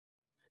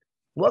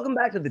Welcome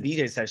back to the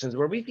DJ Sessions,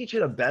 where we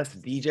feature the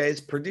best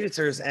DJs,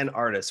 producers, and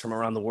artists from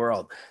around the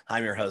world.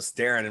 I'm your host,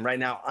 Darren, and right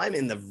now I'm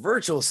in the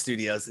virtual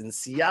studios in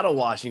Seattle,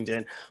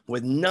 Washington,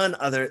 with none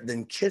other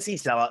than Kissy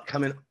Sellout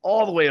coming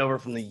all the way over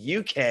from the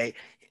UK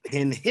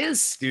in his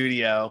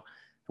studio.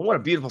 And what a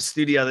beautiful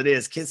studio that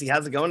is. Kissy,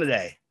 how's it going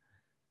today?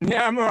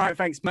 Yeah, I'm all right.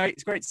 Thanks, mate.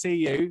 It's great to see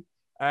you.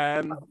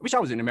 Wish I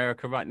was in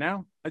America right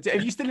now. Are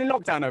you still in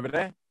lockdown over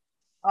there?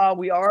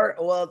 We are,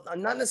 well,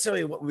 not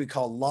necessarily what we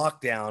call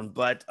lockdown,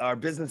 but our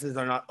businesses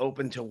are not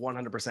open to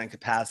 100%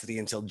 capacity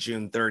until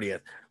June 30th,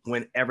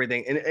 when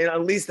everything, and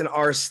at least in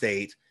our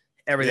state,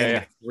 everything Yeah.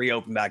 gets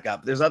reopened back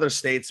up. There's other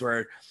states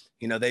where,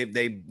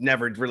 they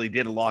never really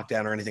did a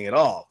lockdown or anything at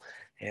all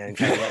and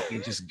kind of let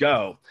you just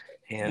go.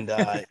 And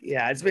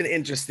yeah, it's been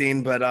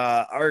interesting, but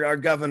our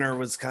governor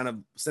was kind of,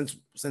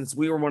 since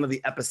we were one of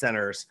the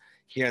epicenters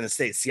here in the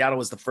state, Seattle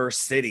was the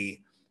first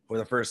city where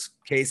the first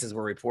cases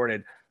were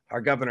reported. Our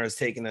governor has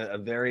taken a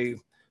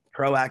very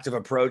proactive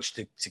approach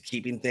to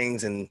keeping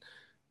things, and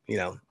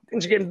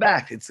things are getting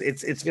back.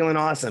 It's feeling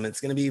awesome.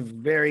 It's going to be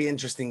very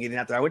interesting getting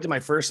out there. I went to my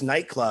first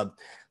nightclub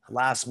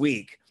last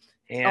week,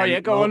 and Oh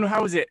yeah, go on.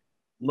 How was it?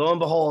 lo and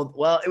behold,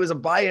 well, it was a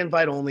by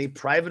invite only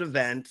private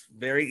event,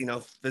 very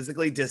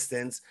physically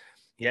distanced.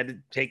 You had to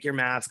take your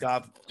mask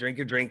off, drink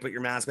your drink, put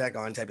your mask back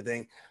on, type of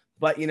thing.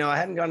 But I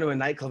hadn't gone to a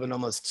nightclub in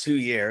almost 2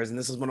 years, and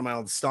this was one of my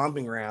old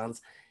stomping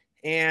grounds.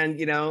 And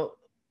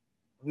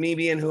me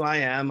being who I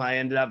am, I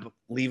ended up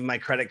leaving my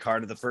credit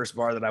card at the first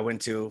bar that I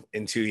went to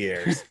in 2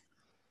 years.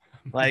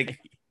 Like,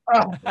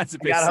 oh, That's a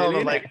I bit got home. silly, I'm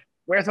isn't like, it?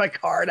 where's my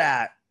card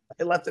at?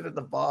 I left it at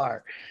the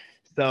bar.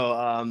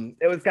 So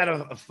it was kind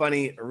of a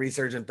funny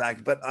resurgent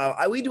fact. But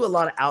we do a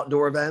lot of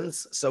outdoor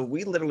events. So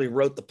we literally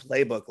wrote the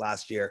playbook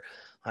last year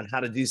on how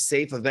to do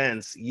safe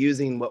events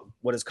using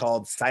what is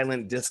called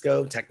silent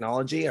disco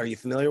technology. Are you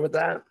familiar with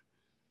that?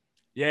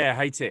 Yeah, I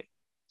hate it.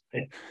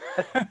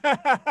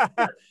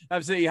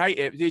 Absolutely hate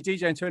it. You're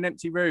DJing to an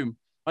empty room.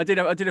 I did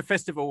a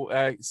festival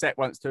set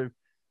once to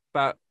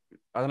about,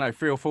 I don't know,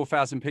 3 or 4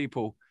 thousand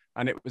people,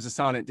 and it was a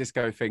silent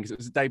disco thing because it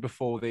was the day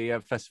before the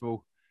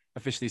festival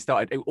officially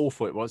started.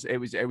 Awful it was. It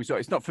was.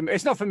 It's not for me.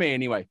 It's not for me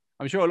anyway.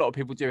 I'm sure a lot of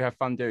people do have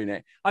fun doing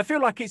it. I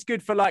feel like it's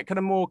good for like kind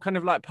of more kind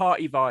of like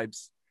party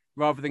vibes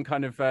rather than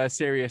kind of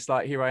serious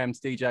like here I am to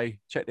DJ,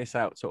 check this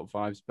out sort of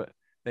vibes. But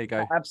there you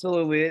go.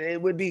 Absolutely.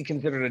 It would be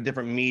considered a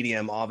different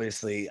medium,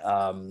 obviously,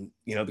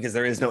 because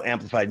there is no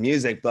amplified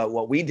music. But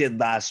what we did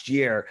last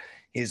year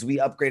is we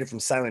upgraded from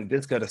silent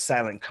disco to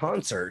silent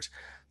concert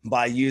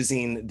by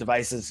using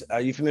devices.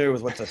 Are you familiar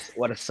with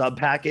what a sub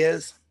pack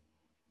is?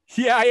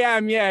 Yeah, I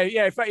am. Yeah,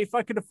 yeah. If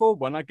I could afford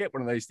one, I'd get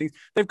one of those things.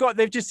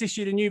 They've just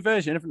issued a new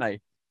version, haven't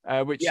they?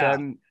 Which Yeah,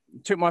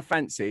 took my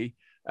fancy.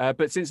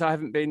 But since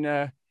I've been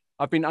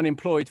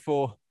unemployed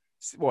for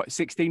what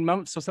 16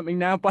 months or something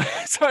now. But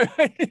so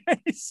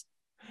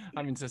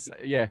I mean, just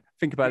yeah,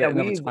 think about yeah. it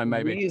another We time we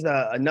maybe. use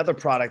another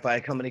product by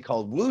a company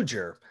called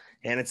Wooger,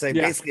 and it's Yeah,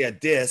 basically a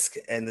disc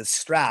and the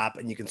strap,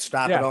 and you can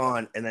strap it yeah.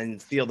 on and then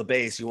feel the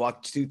bass. You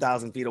walk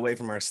 2,000 feet away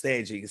from our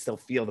stage, you can still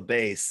feel the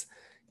bass.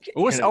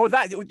 Also, And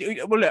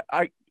well, look,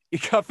 I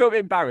feel a bit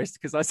embarrassed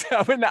because I said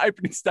I went that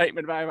opening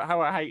statement about how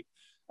I hate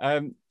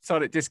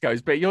silent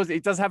discos, but yours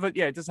it does have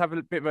it does have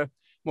a bit of a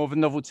more of a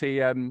novelty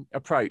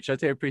approach. I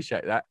do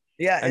appreciate that.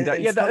 yeah, And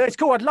and yeah, some. that's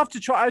cool. I'd love to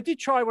try. I did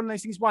try one of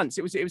those things once.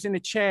 It was in a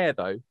chair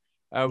though,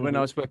 when I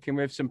Mhm. was working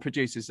with some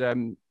producers.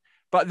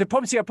 But the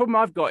problem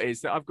I've got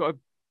is that I've got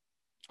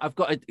a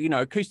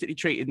acoustically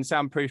treated and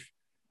soundproof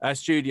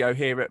studio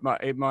here at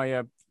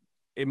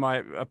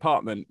my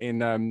apartment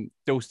in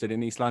Dalston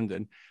in East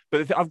London.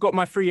 But I've got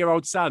my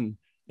 3-year-old son.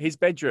 His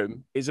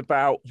bedroom is it's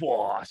about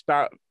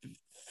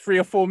 3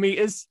 or 4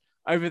 meters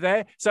over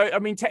there. So I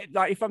mean,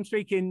 like if I'm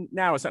speaking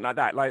now or something like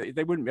that, like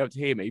they wouldn't be able to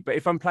hear me. But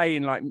if I'm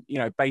playing like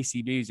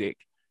bassy music,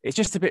 it's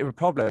just a bit of a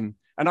problem.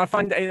 And I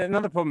find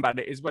another problem about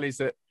it as well is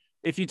that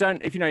if you have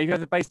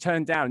the bass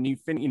turned down and if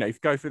you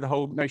go through the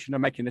whole notion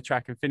of making the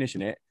track and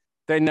finishing it,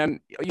 then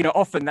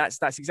often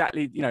that's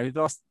exactly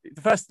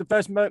the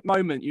first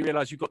moment you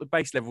realize you've got the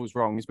bass levels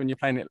wrong is when you're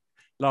playing it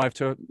live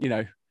to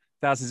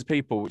thousands of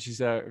people, which is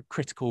a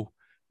critical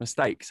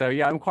mistake. So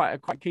yeah, I'm quite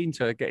keen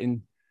to get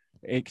in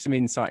some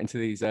insight into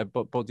these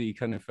body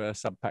kind of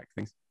sub pack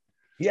things.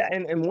 Yeah,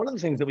 and one of the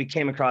things that we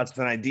came across as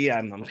an idea,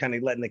 I'm kind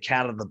of letting the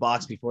cat out of the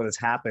box before this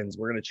happens.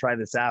 We're going to try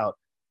this out.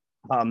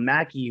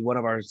 Mackie, one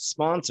of our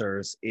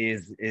sponsors,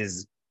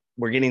 is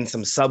we're getting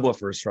some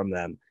subwoofers from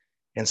them.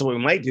 And so what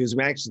we might do is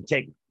we actually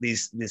take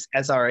these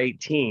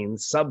SR18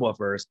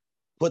 subwoofers,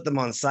 put them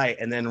on site,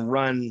 and then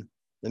run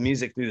the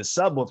music through the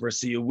subwoofer.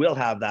 So you will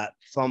have that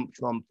thump,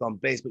 thump,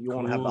 thump bass, but you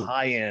won't have the Cool.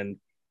 high end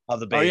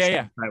of the Oh bass yeah, from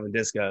yeah. silent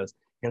discos.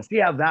 And see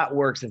how that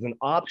works as an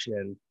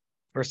option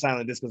for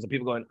silent discos. And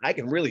people going, I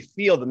can really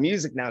feel the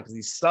music now because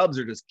these subs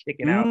are just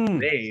kicking out the Mm.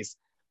 bass,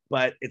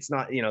 but it's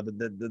not, the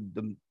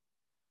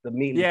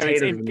meat and Yeah, it's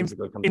potatoes of the music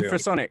will come through.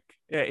 infrasonic.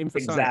 Yeah, infrasonic.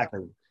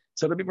 Exactly.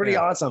 So it'll be pretty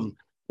Yeah. awesome.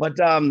 But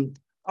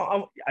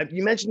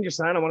you mentioned your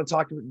son. I want to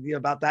talk to you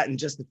about that in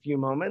just a few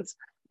moments.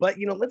 But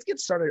let's get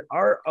started.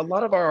 A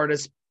lot of our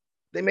artists,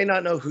 they may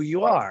not know who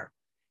you are.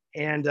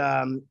 And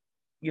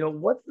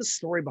what's the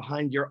story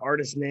behind your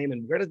artist name,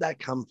 and where did that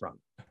come from?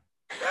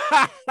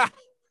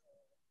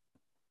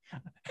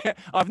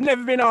 I've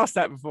never been asked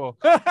that before.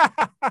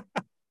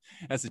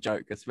 That's a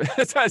joke.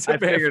 That's I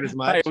figured as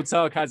much. Failed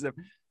sarcasm.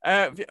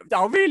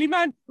 Oh, really,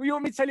 man? Well, you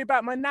want me to tell you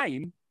about my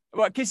name?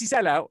 What, Kissy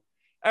Sellout?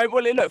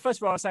 Well, look.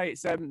 First of all, I'll say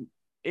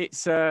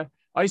it's. I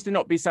used to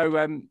not be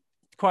so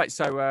quite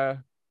so.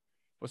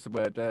 What's the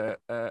word?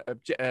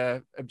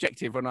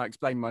 Objective when I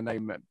explained my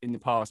name in the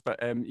past.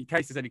 But in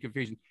case there's any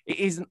confusion, it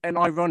isn't an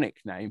ironic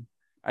name.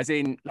 As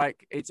in,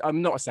 like,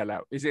 I'm not a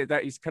sellout. Is it?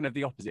 That is kind of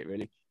the opposite,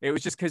 really. It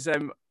was just because,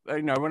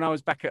 when I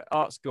was back at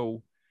art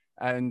school,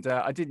 and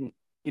I didn't,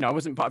 I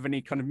wasn't part of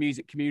any kind of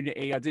music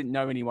community. I didn't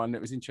know anyone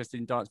that was interested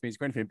in dance music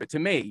or anything. But to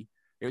me,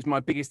 it was my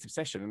biggest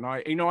obsession. And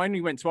I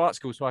only went to art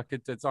school so I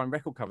could design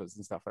record covers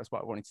and stuff. That's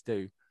what I wanted to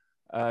do.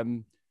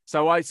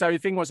 So the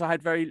thing was, I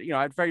had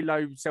very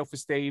low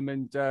self-esteem,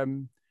 and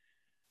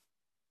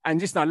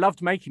just I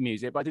loved making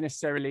music, but I didn't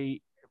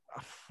necessarily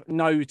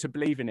know to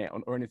believe in it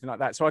or anything like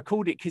that. So I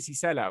called it Kissy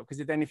Sellout,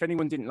 because then if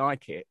anyone didn't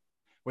like it,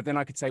 well, then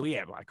I could say, well,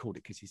 yeah, but I called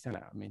it Kissy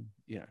Sellout. I mean,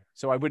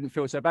 so I wouldn't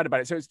feel so bad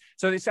about it.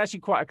 So it's actually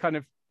quite a kind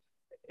of,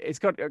 it's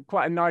got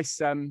quite a nice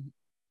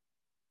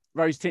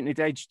rose tinted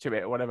edge to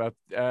it or whatever,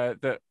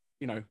 that,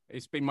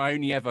 it's been my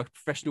only ever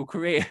professional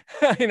career.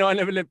 I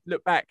never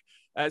look back.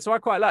 So I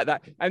quite like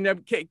that. And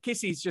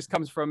Kissy's just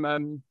comes from,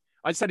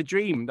 I just had a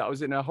dream that I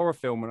was in a horror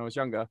film when I was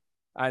younger.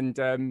 And,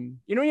 when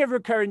you have a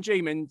recurring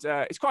dream, and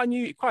it's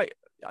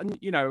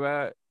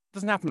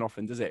doesn't happen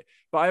often, does it?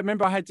 But I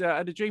remember I had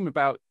a dream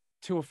about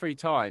 2 or 3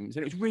 times,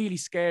 and it was really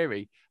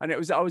scary. And I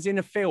was in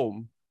a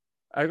film,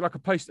 like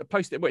well,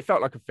 it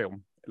felt like a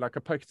film, like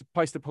a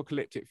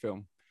post-apocalyptic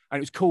film. And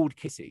it was called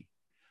Kissy.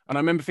 And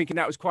I remember thinking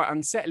that was quite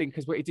unsettling,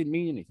 because it didn't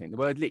mean anything. The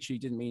word literally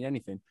didn't mean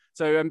anything.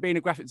 So being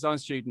a graphic design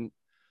student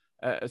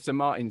at St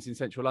Martin's in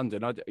central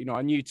London,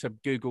 I knew to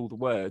Google the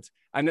word,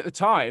 and at the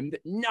time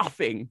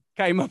nothing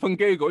came up on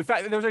Google. In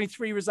fact, there was only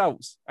 3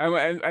 results,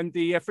 and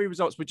the 3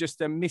 results were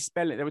just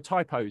misspelling. There were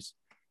typos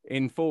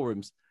in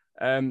forums.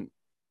 So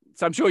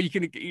I'm sure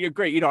you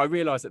agree. I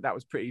realised that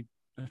was a pretty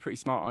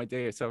smart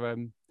idea. So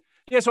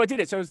so I did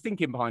it. So I was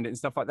thinking behind it and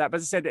stuff like that. But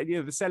as I said, the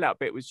sellout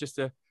bit was just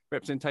a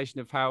representation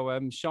of how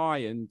shy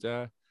and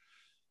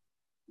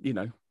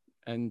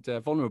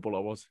vulnerable I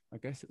was, I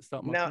guess, at the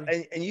start of my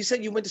career. And you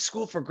said you went to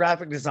school for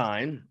graphic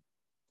design,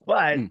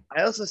 but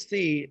I also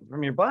see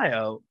from your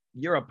bio,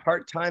 you're a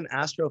part-time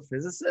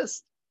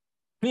astrophysicist.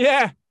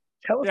 Yeah.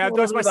 Tell us that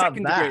was my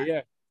second that. degree,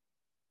 yeah.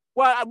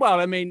 Well,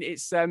 I mean,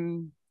 it's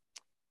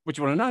what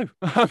do you want to know?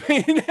 I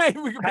mean,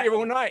 we could be here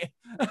all night.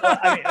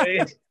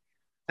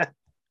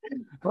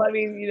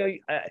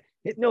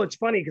 It's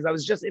funny because I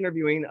was just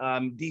interviewing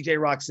DJ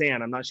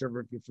Roxanne. I'm not sure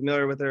if you're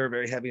familiar with her,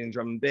 very heavy in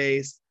drum and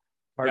bass,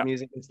 hard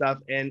music and stuff.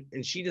 And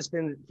she just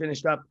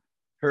finished up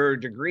her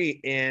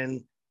degree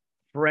in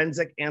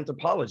forensic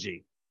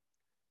anthropology.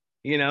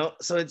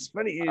 So it's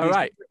funny.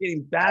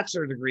 Getting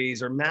bachelor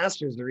degrees or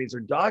master's degrees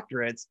or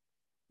doctorates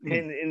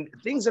in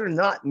things that are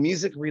not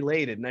music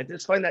related. And I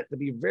just find that to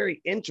be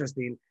very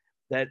interesting.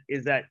 Did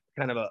you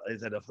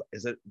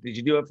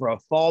do it for a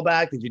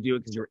fallback? Did you do it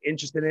because you were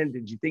interested in it?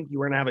 Did you think you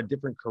were going to have a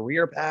different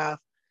career path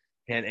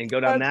and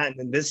go down that?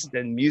 And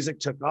then music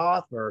took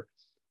off, or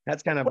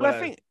that's kind of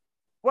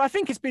I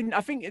think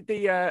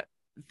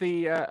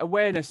the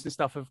awareness and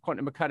stuff of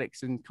quantum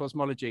mechanics and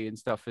cosmology and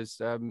stuff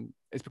has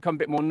become a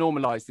bit more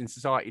normalized in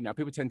society now.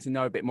 People tend to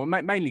know a bit more,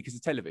 mainly because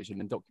of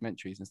television and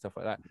documentaries and stuff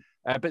like that.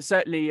 But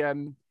certainly,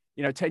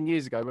 10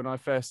 years ago when I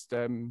first,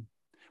 I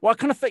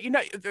kind of thought,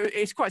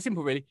 it's quite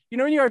simple, really.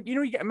 When you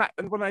get one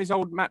of those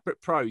old MacBook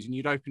Pros and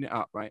you'd open it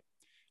up, right,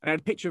 and it had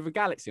a picture of a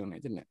galaxy on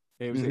it, didn't it?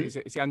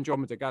 It's the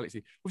Andromeda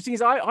Galaxy. Well, the thing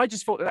is, I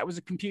just thought that was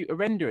a computer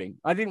rendering.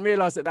 I didn't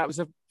realize that was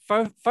a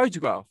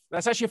photograph.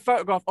 That's actually a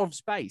photograph of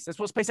space. That's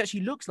what space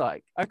actually looks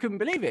like. I couldn't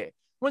believe it.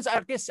 Once I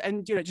guess,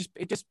 and it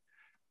just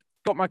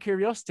got my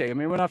curiosity. I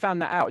mean, when I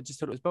found that out, I just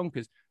thought it was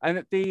bonkers.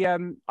 And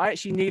I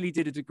actually nearly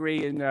did a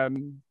degree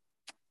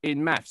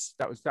in maths.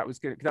 That was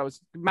good.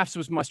 Maths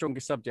was my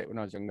strongest subject when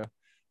I was younger.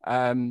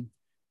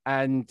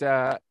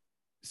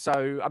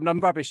 So I'm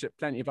rubbish at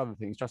plenty of other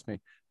things, trust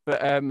me.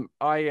 But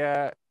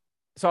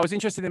so I was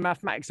interested in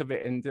mathematics of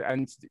it, and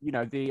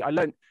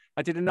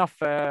I did enough.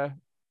 I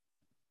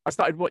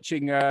started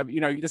watching.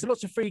 There's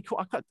lots of free.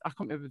 I can't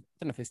remember. I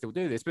don't know if they still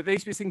do this, but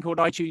there's this thing called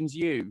iTunes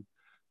U,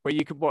 where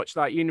you could watch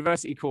like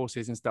university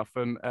courses and stuff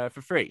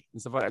for free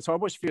and stuff like that. So I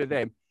watched a few of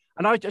them,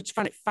 and I just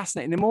found it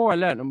fascinating. The more I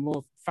learned, the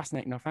more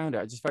fascinating I found it.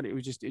 I just found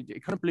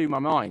it kind of blew my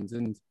mind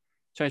and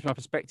changed my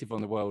perspective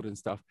on the world and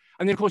stuff.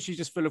 And then of course you're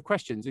just full of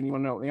questions and you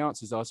want to know what the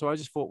answers are. So I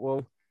just thought,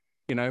 well,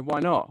 why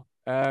not?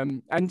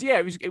 And yeah,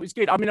 it was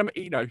good. I mean,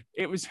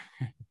 it was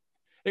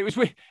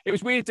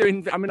weird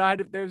doing. I mean,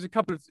 there was a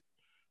couple of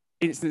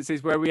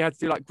instances where we had to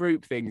do like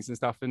group things and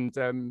stuff, and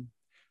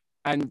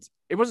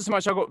it wasn't so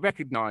much I got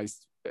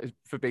recognised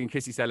for being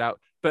Kissy Sellout,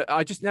 but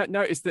I just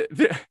noticed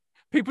that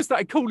people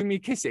started calling me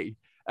Kissy,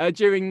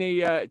 during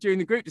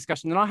the group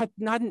discussion, and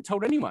I hadn't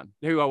told anyone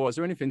who I was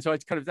or anything. So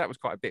that was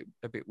quite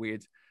a bit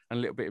weird and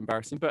a little bit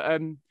embarrassing.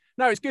 But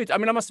no, it's good. I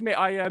mean, I must admit,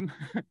 I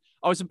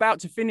was about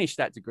to finish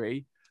that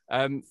degree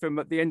from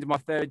at the end of my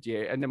third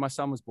year, and then my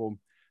son was born.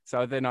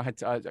 So then I had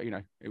to, I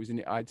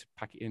had to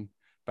pack it in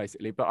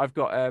basically. But I've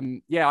got, I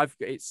mean, I don't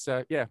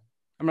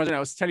know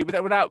what to tell you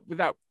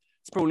without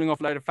sprawling off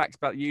a load of facts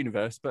about the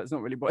universe, but it's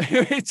not really what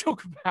we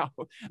talk about.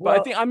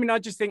 But I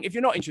just think if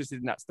you're not interested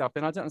in that stuff,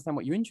 then I don't understand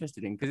what you're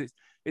interested in, because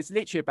it's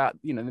literally about,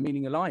 the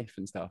meaning of life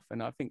and stuff.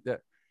 And I think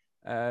that,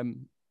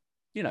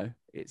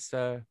 it's,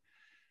 I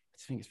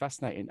just think it's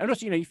fascinating. And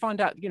also, you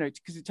find out,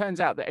 because it turns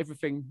out that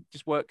everything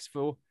just works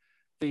for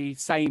the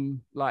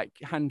same like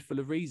handful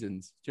of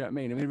reasons. Do you know what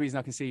I mean? I mean, the reason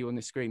I can see you on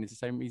this screen is the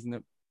same reason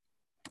that,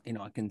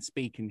 I can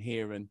speak and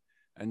hear and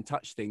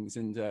touch things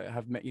and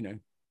have,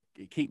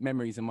 keep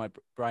memories in my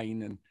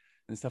brain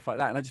and stuff like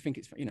that. And I just think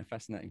it's,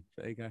 fascinating.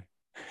 So there you go.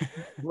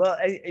 Well,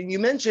 and you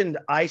mentioned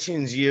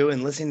iTunes U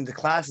and listening to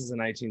classes in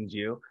iTunes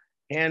U,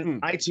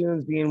 and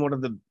iTunes being one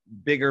of the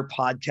bigger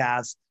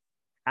podcast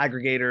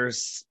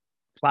aggregators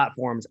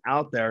platforms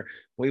out there.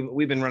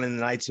 We've been running in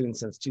iTunes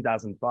since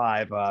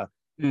 2005.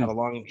 Have a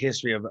long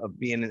history of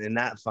being in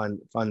that fun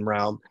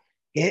realm.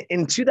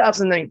 In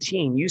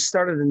 2019, you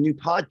started a new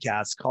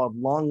podcast called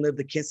Long Live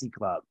the Kissy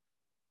Club.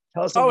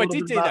 Tell us a little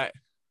bit about that.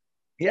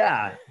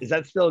 Yeah. Is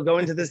that still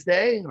going to this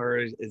day, or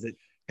is it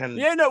kind of?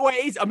 Yeah, no, well,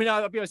 it is. I mean,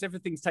 I'll be honest,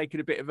 everything's taken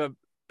a bit of a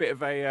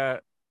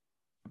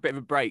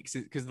break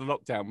because of the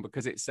lockdown,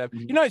 because it's,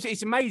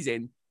 it's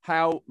amazing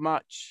how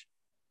much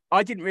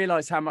I didn't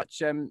realize how much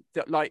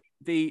that, like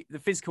the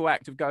physical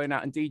act of going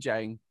out and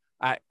DJing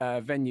at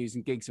venues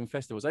and gigs and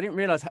festivals. I didn't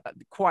realize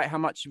quite how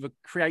much of a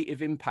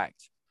creative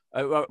impact,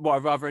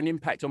 rather an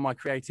impact on my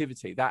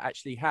creativity that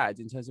actually had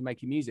in terms of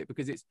making music.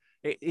 Because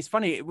it's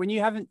funny when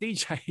you haven't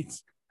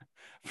DJed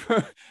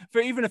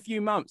for even a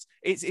few months,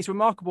 it's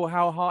remarkable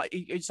how hard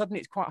suddenly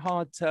it's quite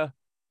hard to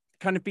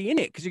kind of be in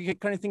it, because you're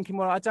kind of thinking,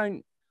 well, I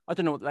don't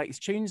know what the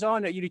latest tunes are.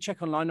 You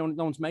check online,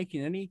 no one's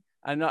making any,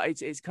 and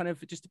it's kind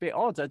of just a bit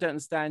odd. I don't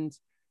understand.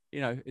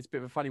 It's a bit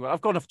of a funny one.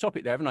 I've gone off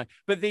topic there, haven't I?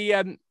 But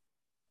the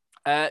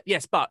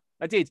yes, but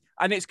I did,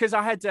 and it's because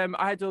I had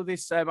all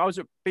this. I was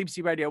at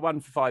BBC Radio 1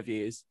 for 5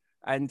 years,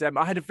 and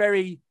I had a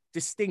very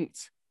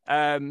distinct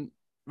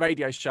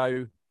radio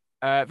show,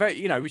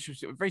 which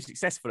was very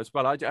successful as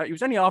well. It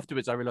was only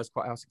afterwards I realised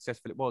quite how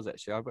successful it was.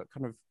 Actually, I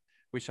kind of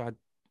wish I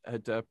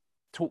had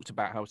talked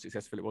about how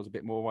successful it was a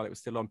bit more while it was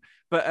still on.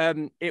 But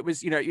it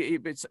was,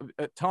 it's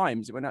at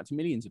times it went out to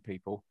millions of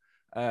people,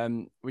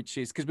 which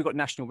is because we've got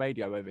national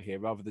radio over here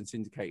rather than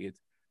syndicated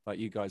like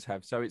you guys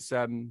have. So it's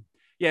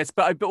yes,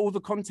 but all the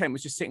content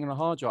was just sitting on a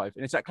hard drive,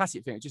 and it's that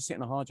classic thing. It's just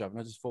sitting on a hard drive, and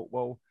I just thought,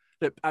 well,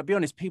 look, I'll be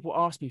honest, people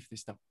ask me for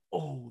this stuff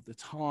all the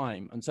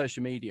time on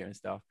social media and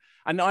stuff.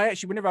 And I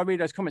actually, whenever I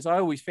read those comments, I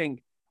always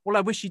think, well,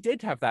 I wish you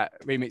did have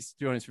that remix,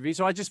 to be honest with you.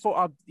 So I just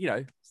thought,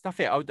 stuff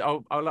it. I'll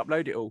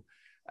upload it all.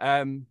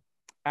 So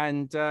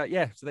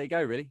there you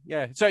go, really.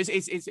 Yeah. So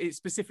it's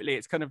specifically,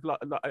 it's kind of like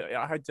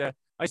I used to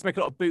make a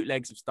lot of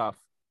bootlegs of stuff,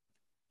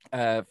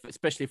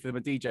 especially for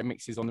the DJ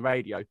mixes on the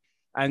radio.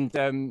 And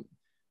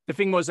the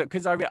thing was that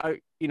because I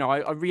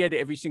re-edit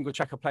every single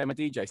track I play in my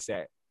DJ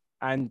set,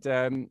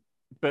 and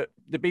but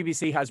the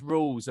BBC has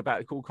rules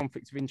about called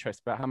conflict of interest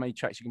about how many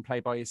tracks you can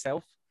play by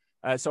yourself.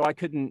 So I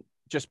couldn't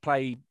just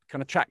play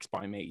kind of tracks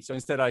by me. So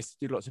instead I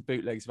did lots of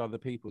bootlegs of other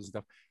people's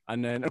stuff.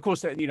 And then of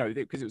course,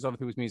 because it was other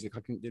people's music, I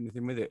couldn't do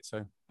anything with it.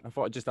 So I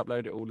thought I'd just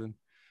upload it all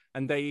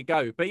and there you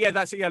go. But yeah,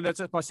 that's my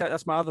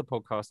other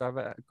podcast.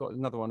 I've got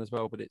another one as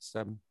well, but it's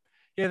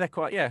they're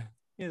quite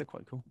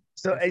cool.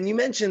 So, and you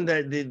mentioned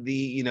that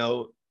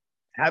the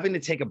having to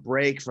take a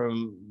break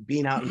from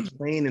being out and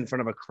playing in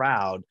front of a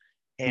crowd,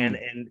 and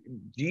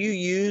do you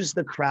use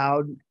the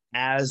crowd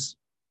as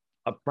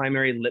a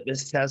primary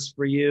litmus test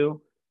for you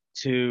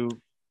to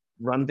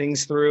run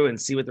things through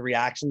and see what the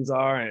reactions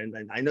are? And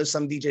I know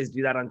some DJs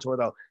do that on tour,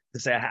 though, to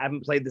say, I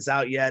haven't played this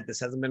out yet, this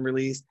hasn't been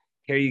released,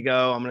 here you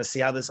go, I'm going to see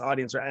how this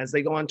audience, as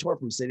they go on tour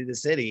from city to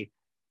city,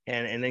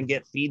 and then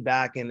get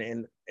feedback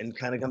and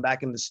kind of come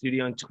back in the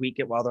studio and tweak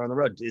it while they're on the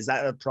road. Is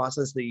that a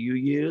process that you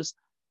use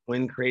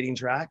when creating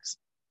tracks?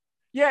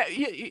 Yeah.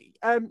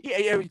 I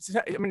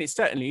mean, it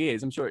certainly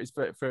is. I'm sure it's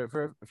for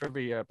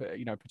every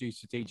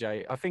producer,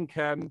 DJ. I think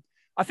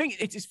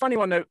it's funny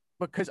one though,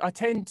 because I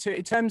tend to,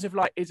 in terms of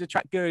like, is a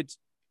track good?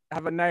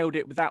 Have I nailed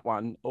it with that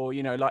one? Or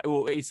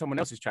or is someone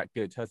else's track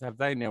good? Have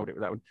they nailed it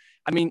with that one?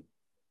 I mean,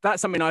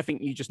 that's something I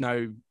think you just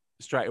know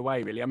straight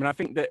away, really. I mean, I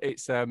think that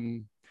it's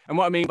and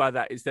what I mean by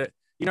that is that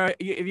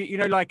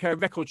like a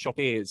record shop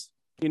ears.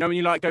 When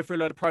you like go through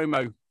a lot of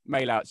promo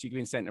mail outs you've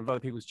been sent of other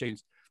people's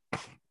tunes,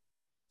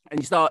 and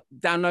you start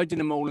downloading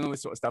them all and all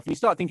this sort of stuff, and you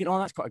start thinking, oh,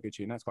 that's quite a good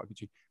tune,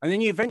 and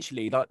then you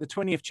eventually, like the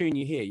 20th tune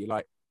you hear, you're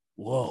like,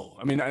 whoa.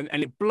 I mean,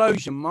 and it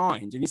blows your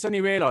mind, and you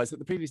suddenly realize that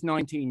the previous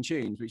 19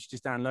 tunes which you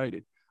just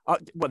downloaded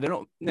they're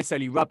not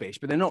necessarily rubbish,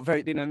 but they're not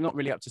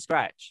really up to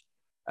scratch.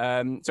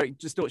 So it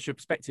distorts your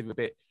perspective a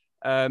bit.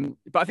 But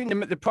I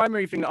think the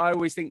primary thing that I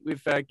always think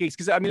with gigs,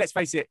 because I mean, let's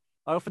face it,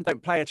 I often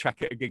don't play a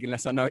track at a gig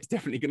unless I know it's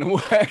definitely going to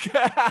work.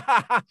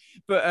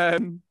 But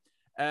you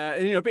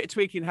know, a bit of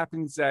tweaking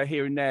happens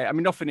here and there. I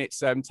mean, often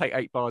it's take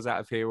 8 bars out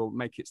of here, or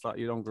make it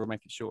slightly longer, or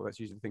make it shorter. That's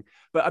usually the thing.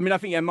 But I mean, I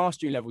think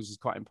mastering levels is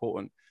quite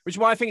important, which is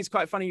why I think it's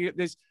quite funny.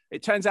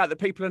 It turns out that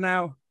people are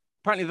now,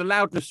 apparently the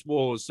loudness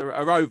wars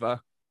are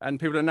over, and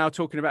people are now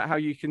talking about how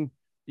you can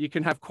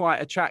have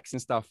quieter tracks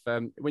and stuff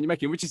when you're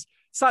making, which is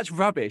such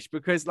rubbish,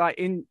 because like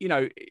in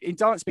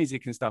dance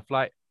music and stuff,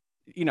 like,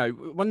 you know,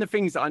 one of the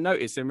things that I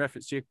noticed in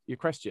reference to your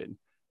question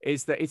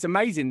is that it's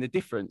amazing the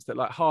difference that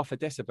like half a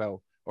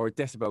decibel or a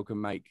decibel can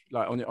make,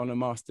 like on a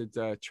mastered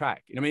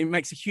track. I mean, it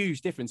makes a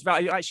huge difference.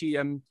 But I actually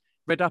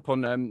read up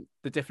on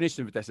the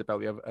definition of a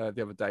decibel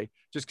the other day,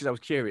 just because I was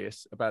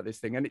curious about this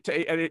thing,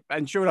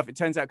 and sure enough, it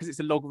turns out, because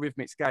it's a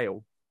logarithmic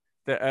scale,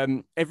 that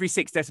every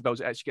 6 decibels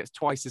it actually gets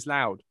twice as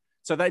loud.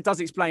 So that does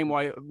explain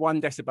why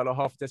 1 decibel or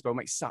half a decibel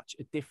makes such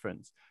a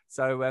difference.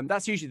 So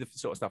that's usually the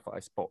sort of stuff that I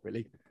spot,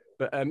 really.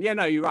 But yeah,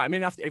 no, you're right. I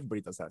mean,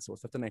 everybody does that sort of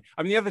stuff, don't they?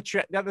 I mean,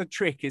 the other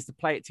trick is to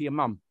play it to your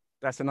mum.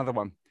 That's another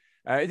one.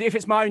 If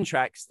it's my own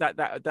tracks,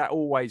 that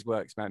always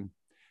works, man.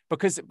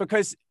 Because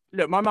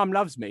look, my mum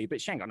loves me,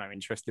 but she ain't got no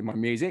interest in my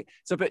music.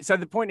 So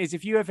the point is,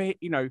 if you ever,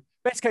 you know,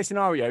 best case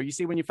scenario, you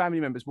see when your family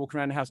members walk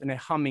around the house and they're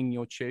humming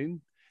your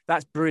tune,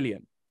 that's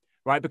brilliant,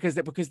 right? Because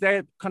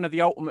they're kind of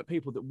the ultimate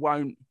people that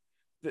won't.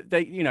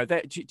 They, you know,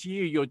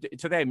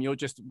 to them, you're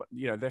just,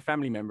 you know, their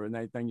family member, and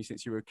they've known you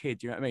since you were a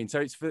kid. You know what I mean? So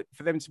it's for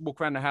them to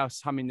walk around the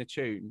house humming the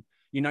tune.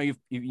 You know,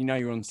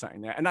 you're on something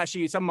there. And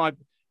actually,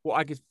 what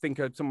I could think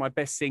of some of my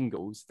best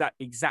singles, that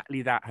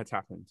exactly that had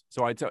happened.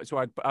 So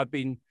I'd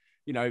been,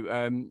 you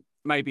know,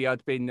 maybe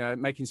I'd been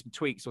making some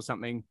tweaks or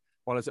something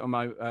while I was at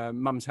my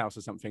mum's house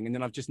or something, and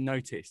then I've just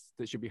noticed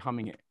that she'd be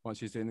humming it while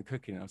she was doing the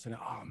cooking. And I was saying,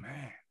 oh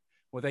man,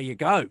 well there you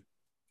go. Do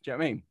you know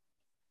what I mean?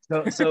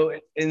 So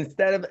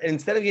instead of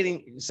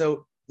getting,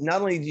 so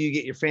not only do you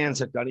get your fans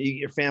hooked on it, you get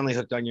your family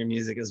hooked on your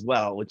music as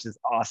well, which is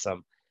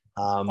awesome.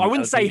 I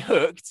wouldn't say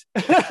hooked.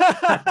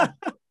 But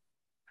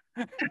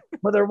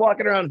they're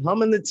walking around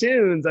humming the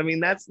tunes. I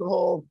mean, it's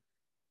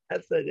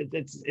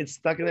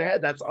stuck in their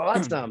head. That's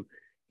awesome.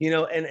 You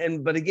know,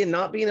 but again,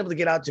 not being able to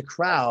get out to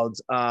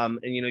crowds. And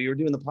you know, you were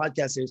doing the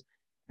podcast series.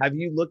 Have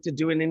you looked at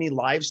doing any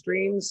live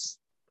streams?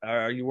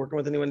 Are you working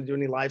with anyone to do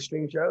any live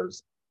stream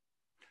shows?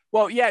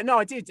 Well, yeah, no,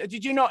 I did.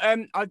 Did you not?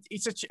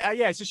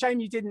 It's a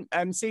shame you didn't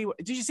see.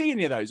 Did you see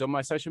any of those on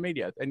my social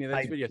media? Any of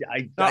those videos?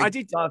 I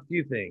did. Saw a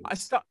few things. I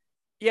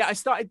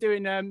started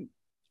doing.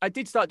 I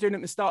did start doing it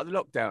at the start of the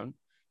lockdown,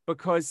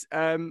 because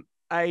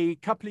a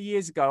couple of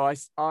years ago,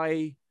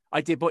 I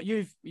did what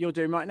you're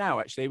doing right now,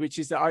 actually, which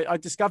is that I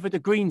discovered a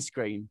green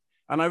screen,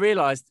 and I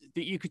realised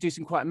that you could do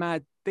some quite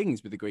mad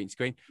things with the green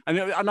screen,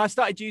 and I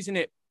started using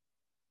it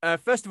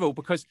first of all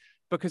because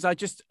I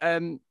just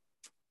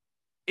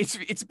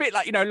it's a bit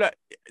like, you know, look,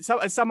 so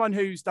as someone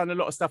who's done a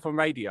lot of stuff on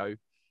radio,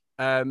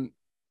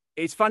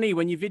 it's funny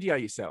when you video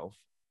yourself,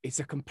 it's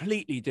a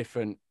completely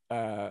different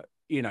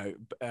you know,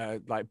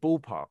 like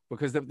ballpark,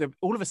 because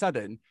all of a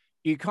sudden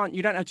you don't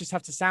just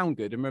have to sound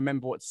good and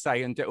remember what to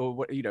say or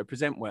what, you know,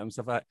 present well and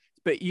stuff like that,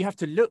 but you have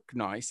to look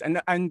nice,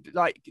 and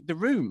like the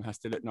room has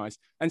to look nice.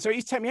 And so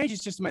it took me ages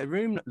just to make the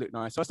room look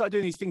nice. So I started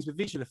doing these things with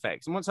visual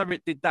effects, and once I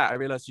did that, I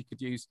realized you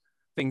could use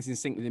things in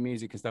sync with the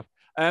music and stuff.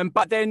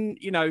 But then,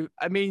 you know,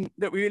 I mean,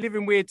 that we live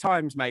in weird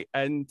times, mate,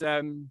 and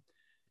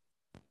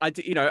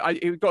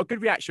it got a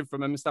good reaction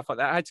from them and stuff like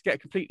that. I had to get a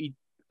completely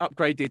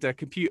upgraded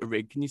computer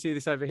rig. Can you see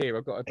this over here?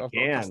 I've got a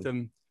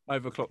custom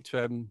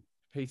overclocked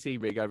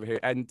PC rig over here,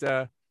 and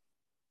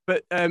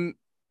but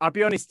I'll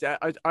be honest,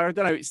 I don't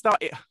know. It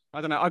started.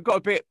 I don't know. I got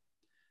a bit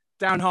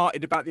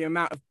downhearted about the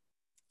amount of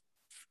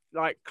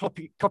like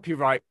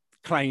copyright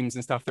claims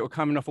and stuff that were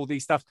coming off all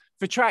these stuff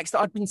for tracks that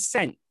I'd been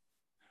sent,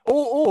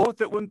 or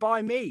that went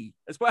by me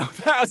as well.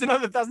 That's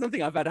another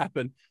thing I've had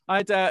happen. I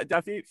had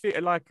I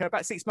feel like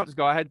about 6 months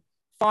ago, I had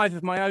 5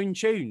 of my own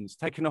tunes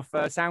taken off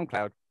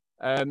SoundCloud.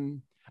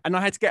 And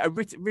I had to get a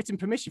written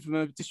permission from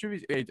a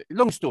distributor.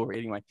 Long story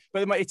anyway,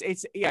 but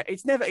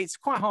it's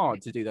quite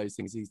hard to do those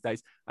things these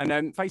days.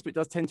 And Facebook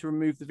does tend to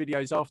remove the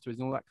videos afterwards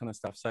and all that kind of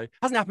stuff. So it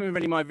hasn't happened with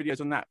any of my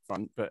videos on that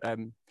front, but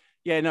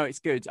yeah, no, it's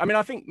good. I mean,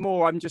 I think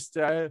more, I'm just,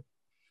 I've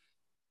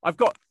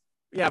got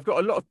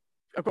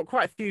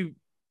quite a few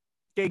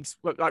gigs,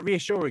 like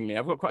reassuringly,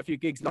 I've got quite a few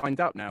gigs lined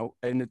up now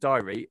in the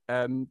diary.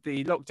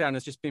 The lockdown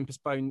has just been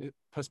postponed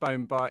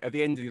by, at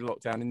the end of the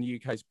lockdown in the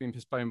UK, has been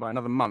postponed by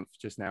another month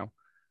just now.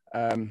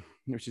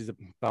 Which is a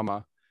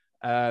bummer.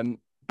 But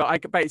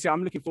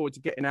I'm looking forward to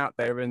getting out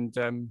there and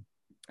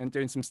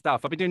doing some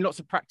stuff. I've been doing lots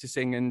of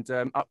practicing and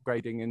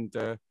upgrading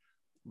and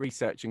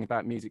researching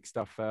about music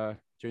stuff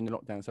during the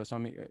lockdown. So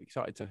I'm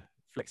excited to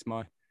flex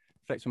my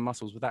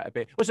muscles with that a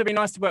bit. Also, it'd be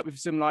nice to work with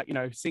some, like, you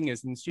know,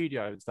 singers in the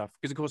studio and stuff,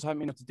 because of course I haven't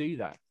been able to do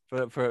that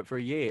for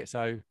a year.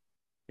 So,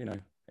 you know,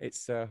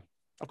 it's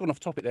I've gone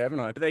off topic there, haven't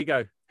I? But there you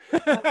go.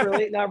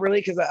 Not really,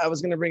 because I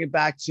was going to bring it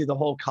back to the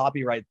whole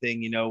copyright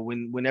thing. You know,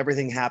 when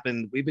everything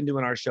happened, we've been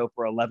doing our show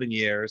for 11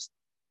 years,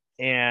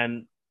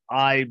 and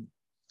I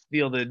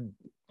fielded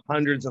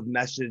hundreds of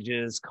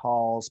messages,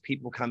 calls,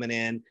 people coming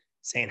in,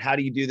 saying, how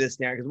do you do this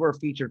now? Because we're a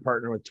featured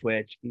partner with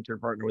Twitch,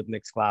 featured partner with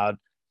Mixcloud.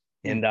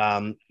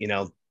 And, you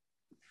know,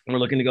 we're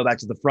looking to go back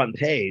to the front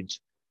page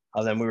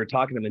of them. We were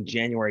talking to them in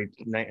January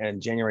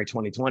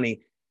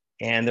 2020.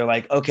 And they're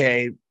like,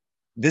 okay,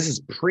 this is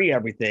pre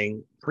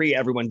everything, pre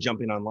everyone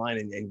jumping online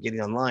and getting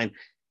online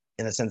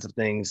in the sense of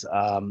things.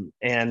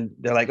 And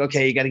they're like,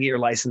 okay, you got to get your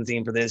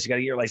licensing for this. You got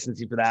to get your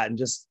licensing for that. And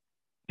just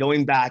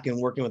going back and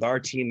working with our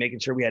team, making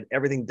sure we had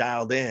everything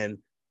dialed in.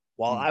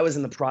 While I was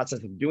in the process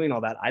of doing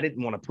all that, I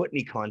didn't want to put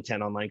any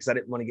content online because I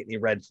didn't want to get any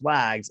red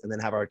flags and then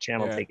have our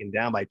channel taken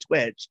down by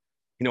Twitch,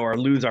 you know, or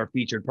lose our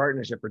featured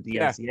partnership for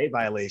DMCA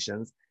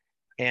violations.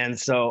 And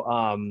so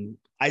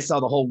I saw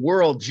the whole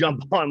world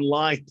jump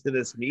online to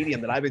this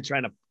medium that I've been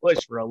trying to push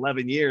for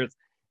 11 years.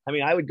 I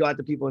mean, I would go out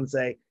to people and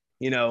say,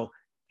 you know,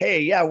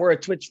 hey, yeah, we're a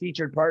Twitch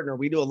featured partner.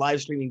 We do a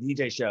live streaming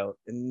DJ show.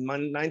 And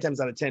 9 times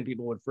out of 10,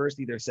 people would first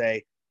either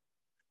say,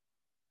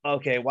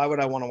 okay, why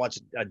would I want to watch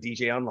a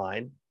DJ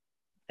online?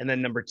 And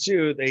then number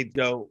 2, they'd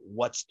go,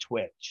 what's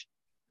Twitch?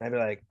 And I'd be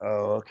like,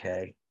 oh,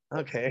 okay.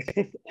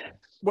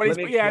 Well,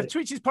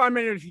 Twitch is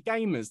primarily for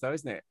gamers, though,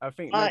 isn't it? I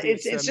think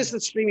it's just a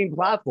streaming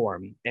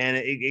platform, and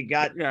it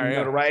got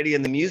notoriety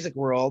in the music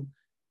world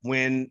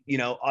when, you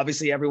know,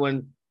 obviously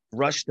everyone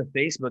rushed to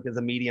Facebook as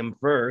a medium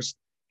first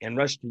and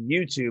rushed to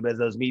YouTube as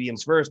those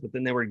mediums first, but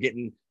then they were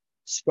getting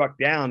struck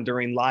down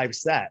during live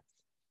sets,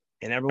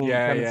 and everyone would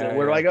come and say,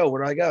 "Where do I go?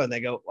 Where do I go?" And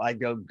they go, "I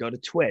go to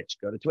Twitch.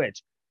 Go to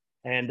Twitch."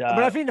 And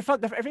but I think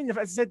as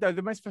I said though,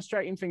 the most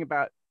frustrating thing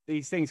about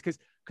these things, because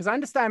I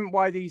understand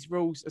why these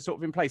rules are sort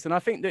of in place, and I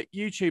think that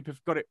YouTube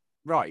have got it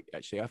right.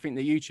 Actually, I think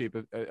that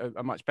YouTube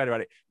are much better at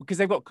it because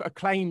they've got a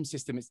claim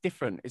system. It's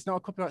different. It's not a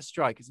copyright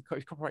strike. It's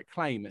a copyright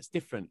claim. It's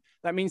different.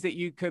 That means that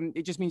you can.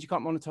 It just means you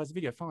can't monetize the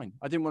video. Fine.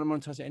 I didn't want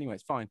to monetize it anyway.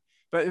 It's fine.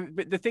 But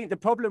the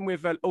problem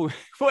with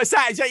what's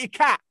that? Is that your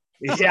cat?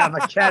 Yeah,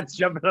 my cat's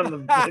jumping on the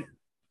bed.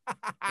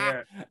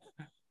 Here.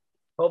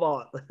 Hold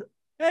on.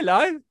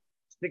 Hello.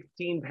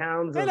 16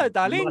 pounds Hello, of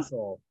darling.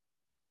 muscle.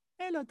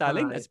 Hello,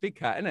 darling. That's a big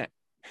cat, isn't it?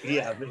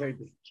 Yeah, very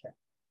big cat.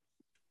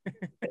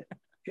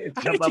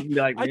 Jump up and be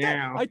like,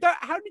 meow.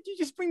 How did you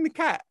just bring the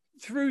cat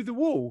through the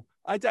wall?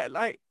 I don't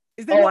like.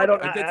 Is there? I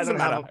don't. It doesn't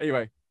matter.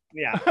 Anyway.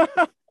 Yeah. I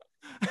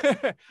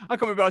can't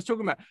remember what I was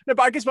talking about. No,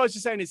 but I guess what I was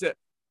just saying is that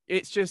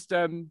it's just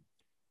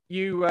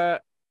you. I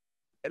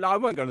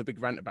won't go on a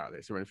big rant about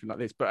this or anything like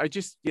this, but I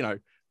just, you know,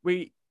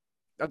 I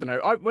don't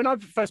know. When I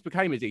first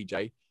became a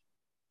DJ,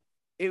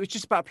 it was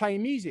just about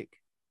playing music,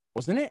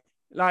 wasn't it?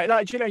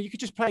 Like you know, you could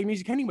just play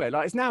music anywhere.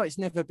 Like it's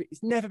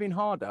never been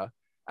harder.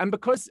 And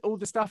because all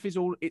the stuff it's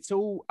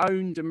all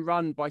owned and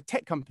run by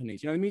tech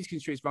companies. You know, the music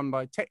industry is run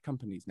by tech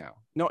companies now.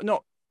 Not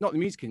the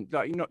music,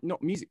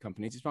 not music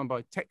companies. It's run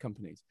by tech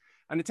companies,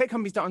 and the tech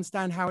companies don't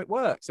understand how it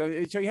works. So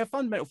you have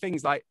fundamental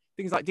things like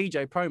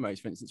DJ promos,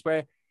 for instance,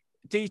 where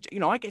DJ, you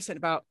know, I get sent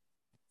about,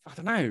 I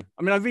don't know.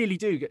 I mean, I really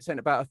do get sent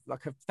about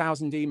like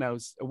 1,000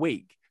 emails a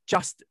week,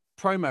 just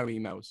promo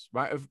emails,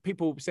 right, of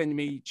people sending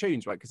me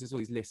tunes, right, because there's all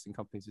these lists and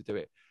companies that do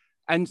it,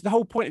 and the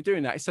whole point of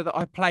doing that is so that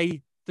I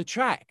play the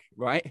track,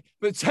 right?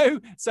 But so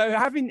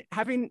having,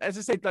 as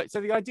I said, like, so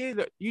the idea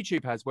that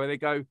YouTube has, where they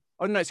go,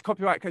 oh no, it's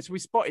copyright code, so we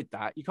spotted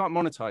that, you can't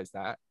monetize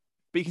that,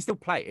 but you can still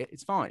play it,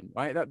 it's fine,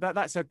 right?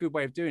 That's a good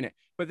way of doing it.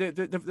 But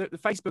the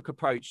Facebook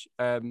approach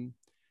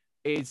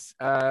is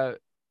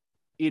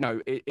you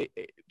know,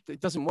 it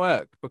doesn't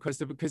work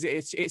because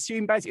it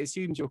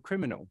assumes you're a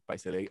criminal,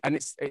 basically, and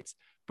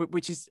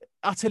which is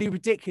utterly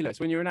ridiculous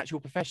when you're an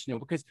actual professional,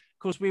 because of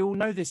course we all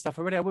know this stuff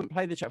already. I wouldn't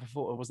play the track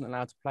before I wasn't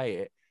allowed to play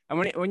it. And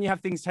when you have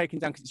things taken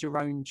down because it's your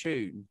own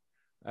tune,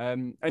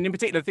 and in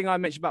particular, the thing I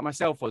mentioned about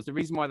myself was the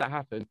reason why that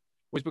happened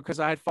was because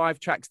I had 5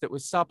 tracks that were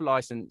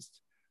sub-licensed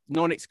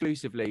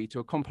non-exclusively to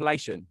a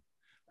compilation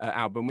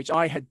album, which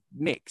I had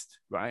mixed,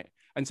 right?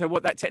 And so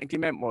what that technically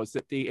meant was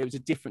that it was a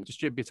different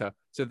distributor.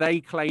 So they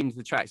claimed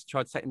the tracks,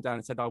 tried to take them down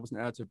and said I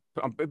wasn't allowed to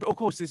put on. But of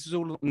course, this is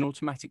all an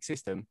automatic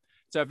system.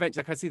 So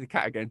eventually, I can see the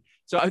cat again.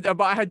 So,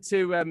 but I had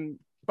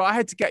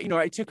to get, you know,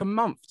 it took a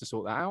month to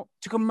sort that out.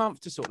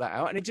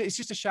 And it's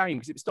just a shame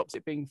because it stops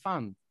it being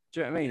fun. Do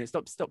you know what I mean? It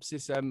stops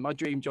this, my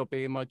dream job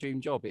being my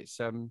dream job. It's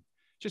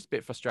just a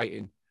bit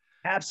frustrating.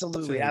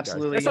 Absolutely.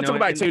 Let's not talk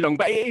about it too long,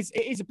 but it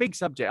is a big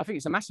subject. I think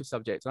it's a massive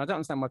subject, and I don't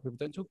understand why people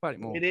don't talk about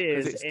it more. It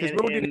is, because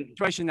we're all in a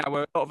situation now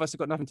where a lot of us have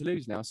got nothing to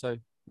lose now. So,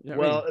 you know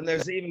what I mean? And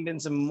there's even been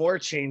some more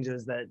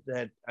changes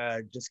that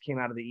just came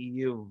out of the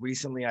EU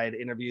recently. I had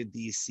interviewed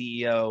the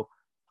CEO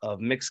of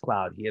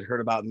Mixcloud. He had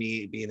heard about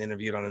me being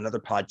interviewed on another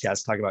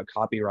podcast talking about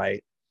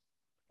copyright,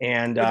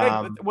 and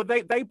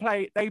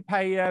they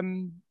pay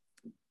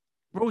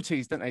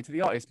royalties, don't they, to the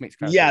artist?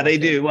 Mixcloud? Yeah, they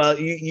do. Well,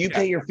 you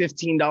pay your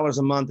 $15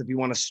 a month if you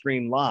want to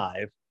stream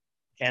live,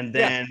 and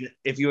then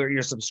if you're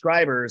your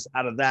subscribers,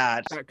 out of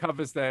that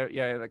covers their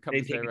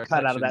they take a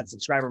cut out of that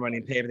subscriber money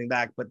and pay everything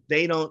back. But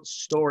they don't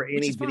store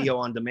any video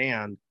on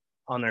demand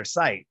on their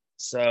site,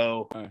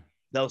 so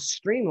they'll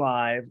stream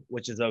live,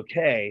 which is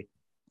okay.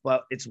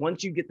 But it's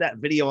once you get that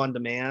video on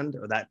demand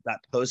or that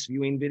post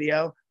viewing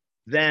video,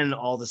 then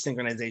all the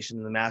synchronization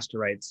and the master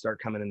rights start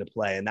coming into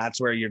play, and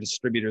that's where your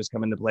distributors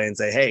come into play and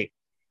say, hey,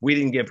 we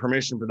didn't give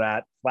permission for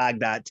that, flag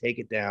that, take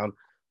it down.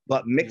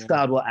 But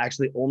Mixcloud will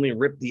actually only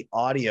rip the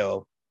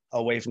audio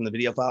away from the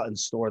video file and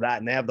store that.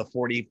 And they have the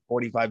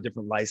 45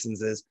 different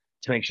licenses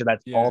to make sure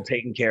that's all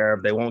taken care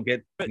of. They won't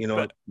get, but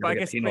I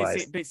guess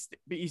penalized.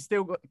 But you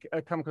still got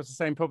come across the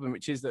same problem,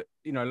 which is that,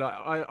 you know, like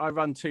I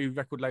run 2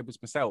 record labels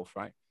myself,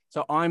 right?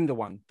 So I'm the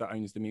one that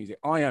owns the music.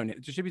 I own it.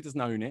 The distributor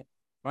doesn't own it,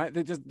 right?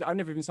 I've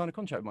never even signed a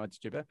contract with my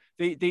distributor.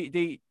 They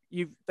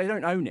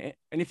don't own it.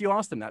 And if you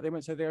ask them that, they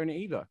won't say they own it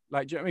either.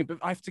 Like, do you know what I mean? But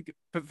I have to,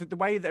 but for the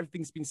way that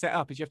everything's been set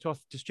up is you have to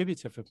ask the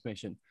distributor for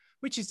permission,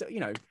 which is, you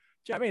know,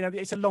 do you know what I mean?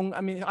 It's a long,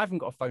 I mean, I haven't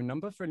got a phone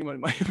number for anyone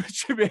in my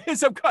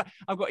distributors. I've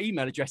got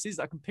email addresses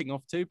I can ping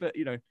off to, but,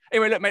 you know,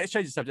 anyway, look, mate, let's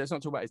change the subject. Let's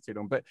not talk about it too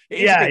long, but it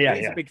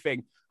is a big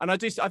thing. And I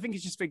think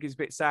it's a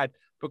bit sad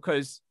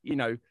because, you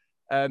know,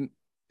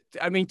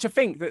 I mean, to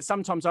think that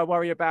sometimes I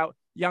worry about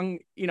young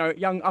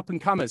up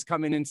and comers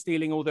coming and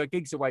stealing all the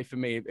gigs away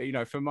from me, you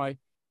know, from my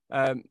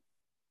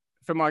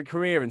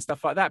career and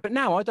stuff like that. But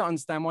now I don't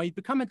understand why you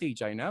become a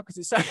DJ now, because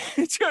it's so,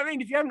 do you know what I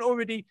mean? If you haven't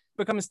already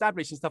become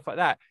established and stuff like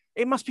that,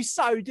 it must be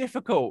so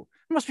difficult.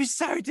 It must be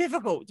so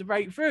difficult to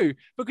break through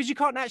because you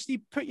can't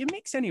actually put your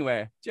mix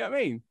anywhere. Do you know what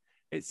I mean?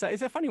 It's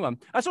a funny one.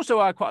 That's also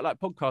why I quite like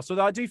podcasts,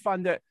 although I do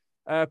find that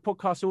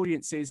podcast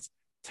audiences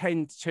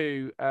tend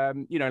to,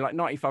 you know, like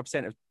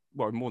 95% of,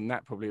 well, more than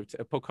that probably, of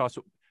podcast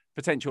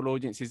potential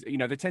audiences, you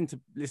know, they tend to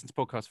listen to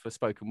podcasts for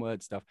spoken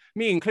word stuff.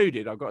 Me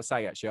included, I've got to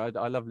say, actually,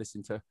 I love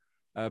listening to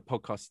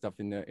podcast stuff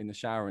in the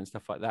shower and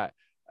stuff like that.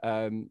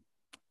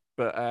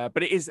 But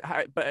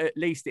at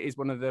least it is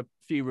one of the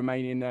few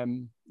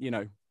remaining, you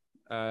know,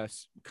 kind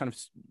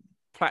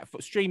of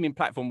streaming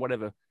platform,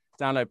 whatever,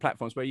 download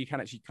platforms where you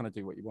can actually kind of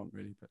do what you want,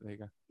 really. But there you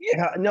go.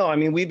 Yeah, no, I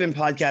mean, we've been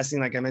podcasting,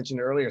 like I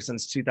mentioned earlier,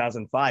 since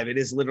 2005. It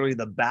is literally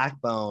the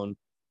backbone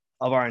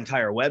of our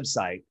entire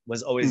website,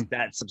 was always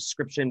that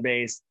subscription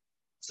based.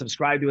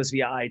 Subscribe to us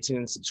via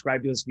iTunes,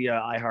 subscribe to us via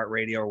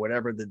iHeartRadio or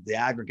whatever the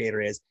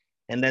aggregator is.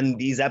 And then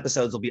these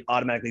episodes will be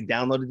automatically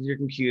downloaded to your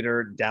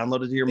computer,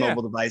 downloaded to your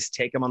mobile device,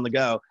 take them on the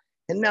go.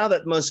 And now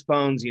that most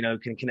phones, you know,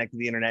 can connect to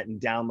the internet and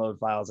download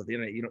files at the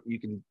internet, you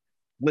can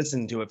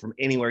listen to it from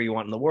anywhere you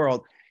want in the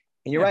world.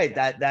 And you're right,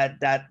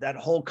 that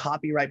whole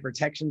copyright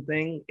protection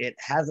thing, it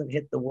hasn't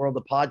hit the world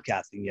of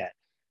podcasting yet,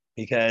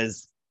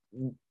 because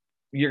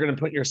you're going to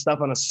put your stuff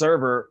on a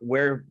server.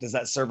 Where does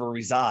that server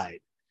reside?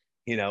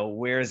 You know,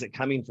 where is it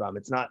coming from?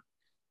 It's not,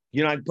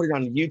 you're not putting it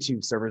on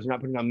YouTube servers. You're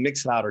not putting it on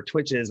Mixcloud or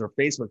Twitches or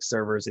Facebook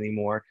servers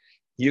anymore.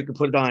 You could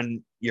put it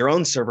on your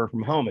own server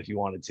from home if you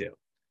wanted to,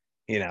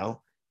 you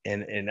know?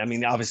 And I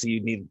mean, obviously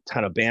you need a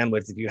ton of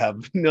bandwidth if you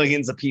have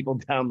millions of people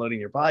downloading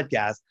your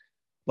podcast,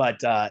 but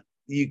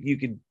you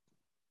could,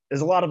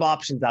 there's a lot of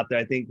options out there,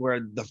 I think, where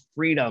the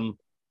freedom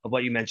of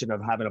what you mentioned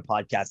of having a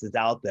podcast is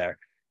out there,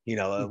 you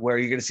know, where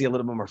you're going to see a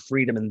little bit more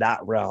freedom in that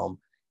realm.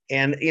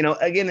 And, you know,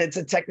 again, it's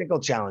a technical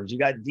challenge. You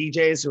got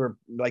DJs who are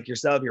like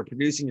yourself, you're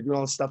producing, you're doing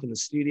all this stuff in the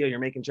studio, you're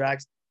making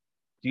tracks.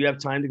 Do you have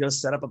time to go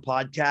set up a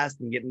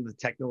podcast and get into the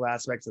technical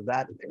aspects of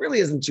that? It really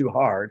isn't too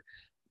hard,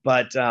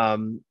 but I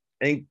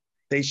think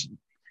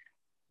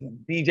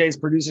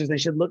DJs, producers, they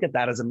should look at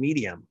that as a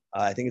medium.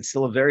 I think it's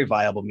still a very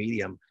viable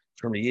medium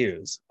for them to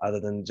use, other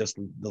than just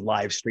the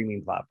live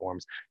streaming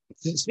platforms.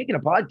 Speaking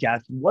of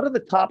podcasts, what are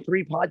the top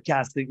 3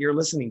 podcasts that you're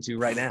listening to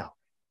right now?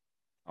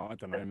 Oh, I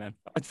don't know, man.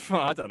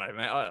 I don't know,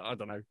 man. I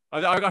don't know.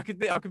 I could.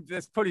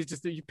 That's probably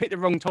just you picked the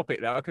wrong topic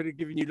there. I could have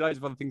given you loads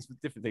of other things for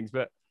different things,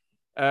 but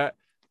I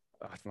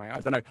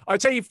don't know. I'll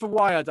tell you for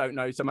why I don't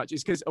know so much.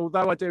 Is because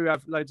although I do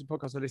have loads of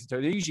podcasts I listen to,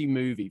 they're usually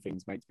movie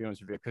things, mate. To be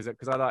honest with you,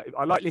 because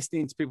I like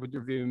listening to people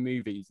reviewing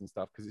movies and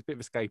stuff, because it's a bit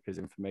of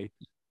escapism for me.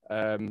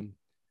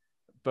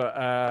 But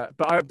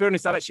I'll be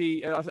honest. I'd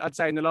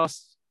say in the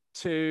last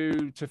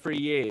 2 to 3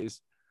 years,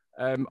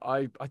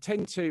 I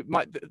tend to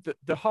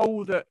the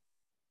hole that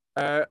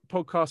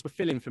podcasts were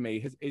filling for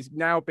me is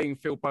now being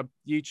filled by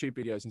YouTube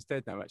videos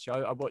instead now.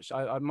 Actually,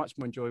 I much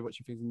more enjoy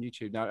watching things on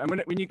YouTube now. And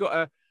when you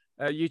got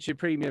a YouTube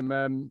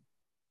Premium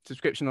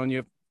subscription on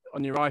your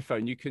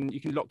iPhone, you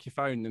can lock your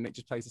phone and it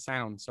just plays the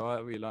sound. So I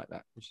really like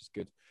that, which is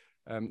good.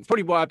 It's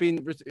probably why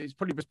it's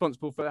probably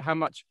responsible for how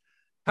much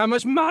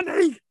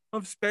money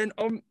I've spent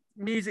on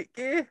music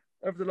gear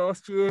over the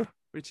last year,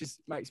 which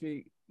makes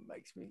me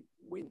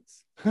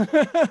wince.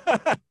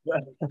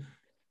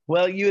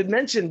 Well, you had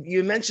mentioned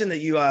that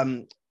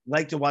you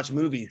like to watch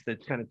movies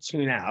that kind of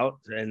tune out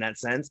in that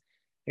sense.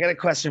 I got a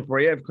question for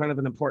you. I have kind of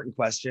an important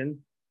question.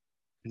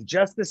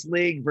 Justice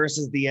League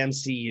versus the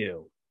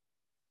MCU.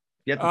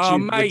 You have to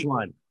choose which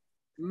one.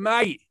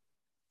 Mate.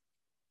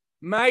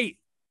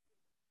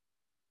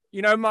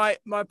 You know, my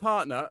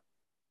partner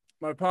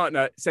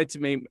said to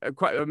me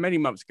quite many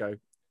months ago,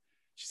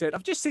 she said,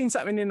 I've just seen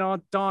something in our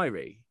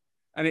diary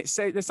and it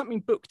said there's something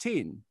booked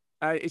in.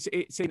 It's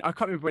in, I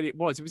can't remember when it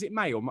was. Was it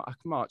May or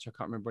March? I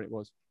can't remember what it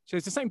was. So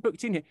it's the same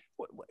booked in here.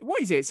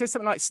 What is it? It says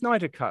something like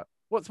Snyder Cut.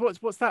 What's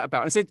that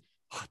about? I said,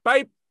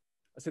 babe,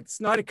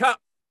 Snyder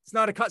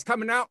Cut's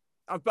coming out.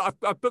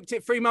 I've booked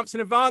it 3 months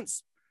in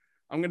advance.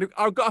 I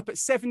got up at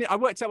 7. I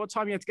worked out what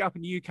time you had to get up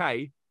in the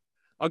UK.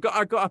 I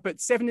got up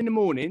at 7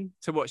 a.m.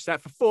 to watch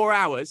that for 4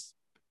 hours.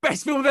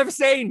 Best film I've ever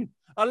seen.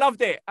 I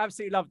loved it.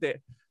 Absolutely loved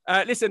it.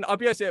 Listen, I'll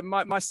be honest with you,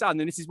 my son,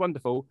 and this is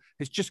wonderful,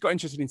 has just got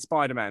interested in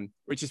Spider-Man,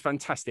 which is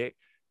fantastic,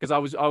 because I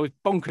was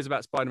bonkers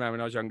about Spider-Man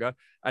when I was younger.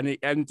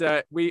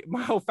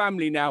 My whole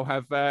family now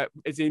have,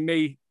 as in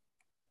me,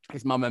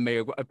 his mum and me,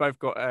 have both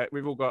got,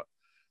 we've all got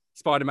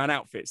Spider-Man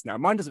outfits now.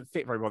 Mine doesn't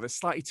fit very well. They're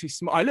slightly too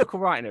small. I look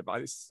all right in it,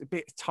 but it's a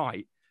bit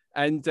tight.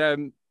 And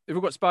they've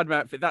all got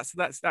Spider-Man outfit.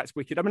 That's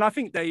wicked. I mean, I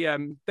think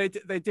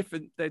they're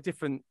different.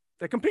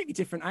 They're completely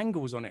different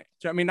angles on it.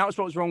 Do you know what I mean? That was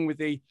what was wrong with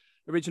the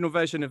original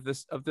version of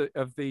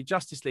the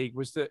Justice League,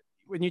 was that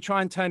when you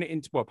try and turn it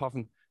into, well, apart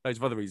from loads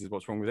of other reasons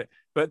what's wrong with it,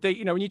 but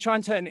when you try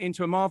and turn it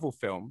into a Marvel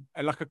film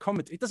and like a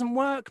comedy, it doesn't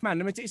work,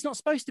 man. I mean, it's not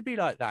supposed to be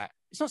like that.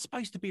 It's not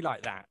supposed to be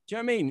like that. Do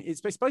you know what I mean?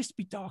 It's supposed to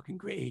be dark and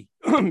gritty.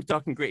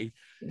 Dark and gritty.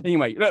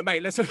 Anyway, look,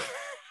 mate, let's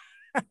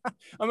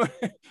but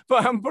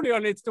I'm probably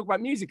on here to talk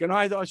about music, and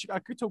I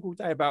could talk all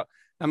day about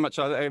how much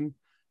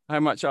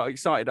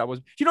excited I was.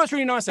 You know what's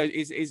really nice though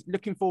is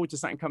looking forward to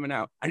something coming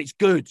out, and it's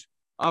good.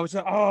 I was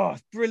like, oh,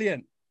 it's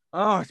brilliant.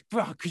 Oh,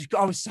 because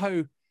I was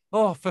so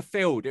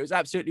fulfilled. It was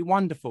absolutely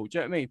wonderful. Do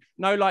you know what I mean?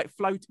 No like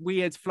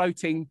weird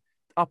floating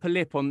upper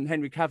lip on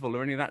Henry Cavill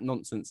or any of that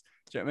nonsense.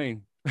 Do you know what I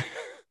mean?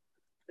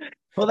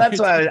 Well, that's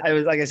why I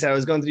was, like I said, I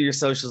was going through your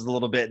socials a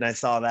little bit, and I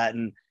saw that,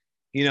 and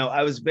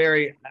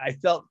I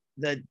felt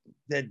that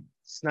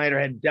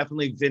Snyder had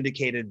definitely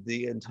vindicated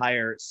the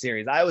entire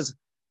series. I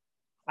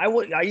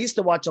used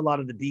to watch a lot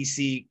of the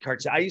DC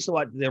cartoons. I used to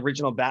watch the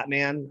original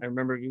Batman. I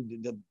remember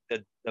the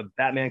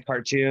Batman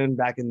cartoon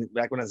back when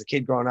I was a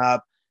kid growing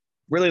up.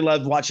 Really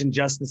loved watching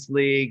Justice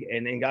League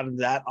and got into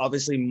that.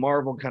 Obviously,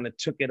 Marvel kind of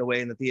took it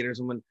away in the theaters.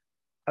 And when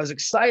I was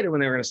excited when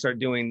they were going to start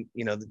doing,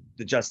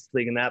 the Justice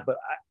League and that. But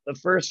the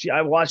first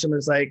I watched them,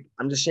 it's like,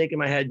 I'm just shaking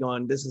my head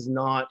going, this is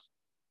not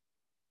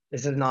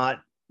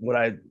what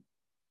I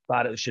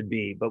thought it should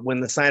be. But when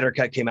the Snyder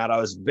Cut came out, I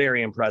was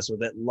very impressed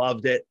with it.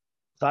 Loved it.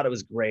 Thought it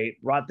was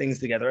great. Brought things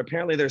together.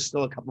 Apparently, there's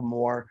still a couple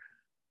more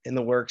in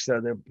the works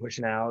that they're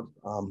pushing out.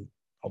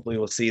 Hopefully,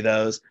 we'll see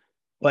those.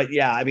 But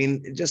yeah, I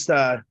mean, just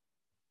I'm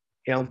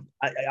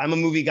a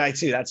movie guy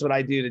too. That's what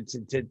I do.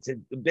 To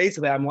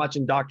basically, I'm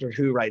watching Doctor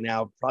Who right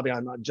now. Probably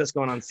I'm just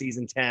going on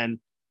season 10.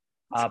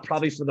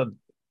 Probably for the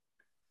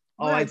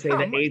I'd say the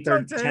 8th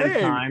or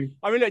 10th time.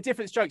 I mean, look,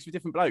 different strokes for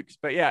different blokes,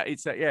 but yeah,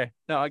 it's yeah.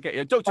 No, I get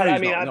you. Doctor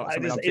Who's not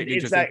something I'm particularly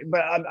interested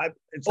in.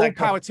 It's all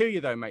power to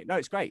you though, mate. No,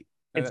 it's great.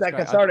 It's that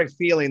cathartic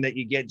feeling that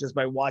you get just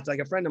by watching. Like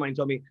a friend of mine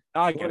told me,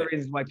 one of the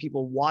reasons why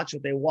people watch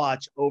what they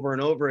watch over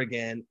and over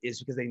again is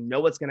because they know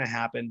what's going to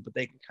happen, but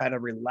they can kind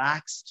of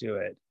relax to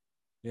it.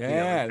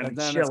 Yeah, kind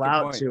of chill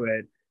out to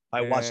it by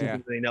watching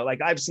things they know.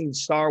 Like I've seen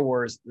Star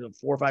Wars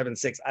 4, 5, and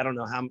 6. I don't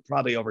know how,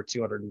 probably over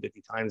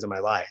 250 times in my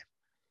life.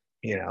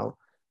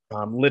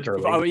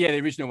 Literally. Oh yeah,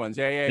 the original ones.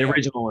 The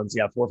original ones.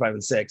 Yeah, 4, 5,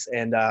 and 6.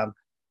 And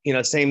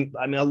same.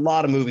 I mean, a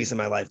lot of movies in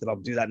my life that I'll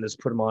do that and just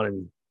put them on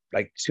and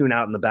like tune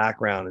out in the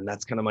background, and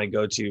that's kind of my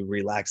go-to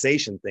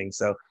relaxation thing.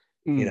 So,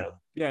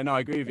 yeah, no,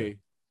 I agree with you.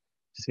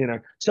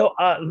 So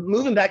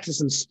moving back to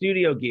some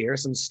studio gear,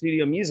 some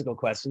studio musical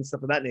questions,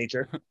 stuff of that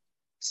nature.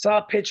 Saw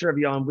a picture of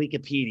you on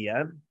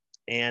Wikipedia,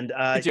 and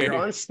you're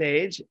on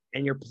stage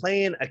and you're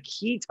playing a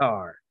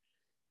guitar.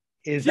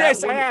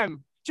 Yes, I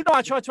am. Do you know,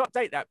 I tried to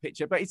update that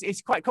picture, but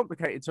it's quite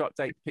complicated to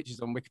update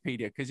pictures on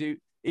Wikipedia because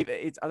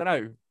it's I don't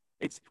know.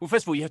 Well,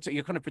 first of all, you're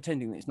kind of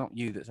pretending that it's not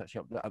you that's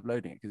actually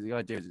uploading it, because the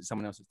idea is that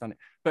someone else has done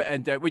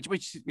it.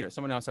 Which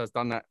someone else has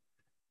done that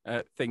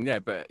thing there.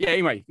 But yeah,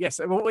 anyway, yes.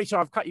 Well, so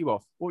I've cut you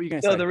off. What were you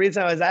going to say? No, the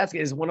reason I was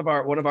asking is one of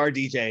our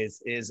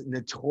DJs is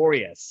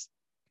notorious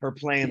for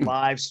playing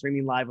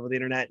streaming live over the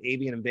internet.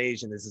 Avian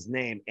Invasion is his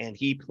name, and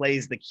he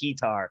plays the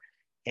guitar.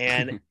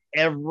 And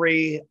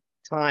every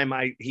time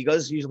he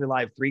goes usually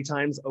live 3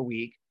 times a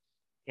week,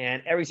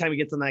 and every time he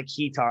gets on that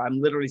guitar, I'm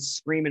literally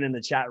screaming in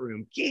the chat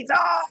room,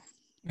 guitar.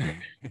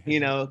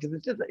 Because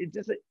it's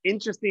just an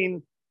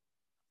interesting,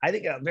 I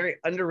think a very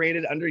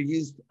underrated,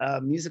 underused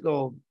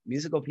musical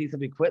piece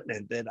of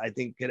equipment that I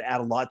think could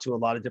add a lot to a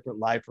lot of different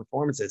live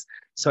performances.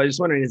 So I was just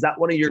wondering, is that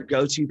one of your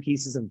go-to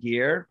pieces of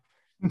gear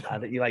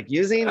that you like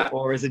using,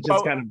 or is it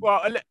just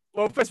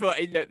well, first of all,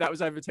 that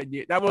was over 10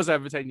 years. That was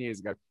over 10 years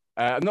ago.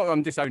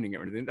 I'm disowning it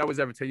or anything. That was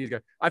over 10 years ago.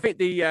 I think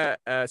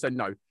so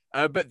no.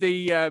 But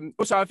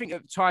also I think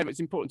at the time it's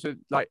important to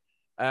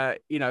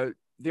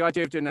the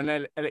idea of doing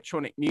an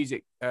electronic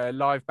music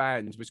live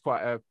band was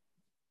quite a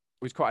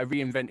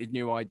reinvented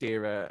new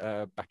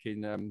idea back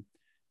in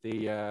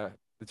the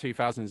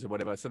 2000s or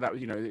whatever. So that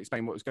was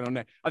explain what was going on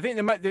there. I think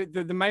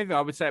the main thing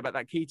I would say about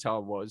that guitar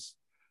was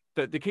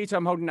that the guitar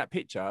I'm holding in that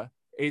picture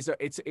is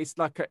it's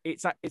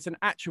an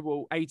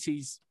actual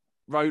 80s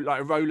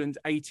like a Roland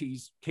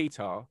 80s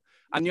guitar.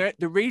 And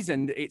the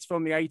reason it's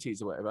from the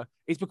 80s or whatever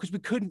is because we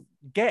couldn't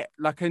get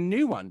like a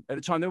new one at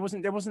the time. There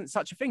wasn't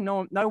such a thing.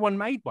 No one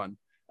made one.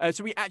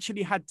 So we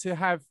actually had to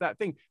have that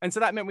thing, and so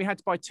that meant we had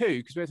to buy 2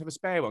 because we had to have a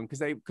spare one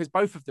because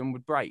both of them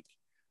would break,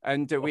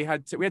 and we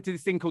had to do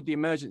this thing called the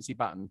emergency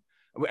button,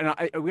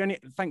 and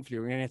thankfully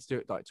we only had to do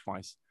it like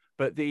twice.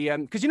 But the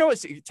because you know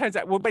what it turns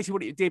out, well, basically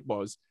what it did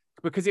was,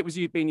 because it was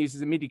being used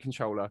as a MIDI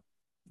controller,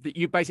 that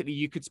you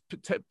could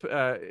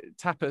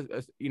tap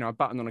a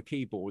button on a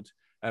keyboard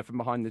from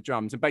behind the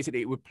drums, and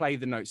basically it would play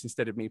the notes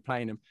instead of me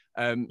playing them.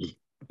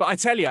 But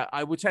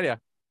I will tell you,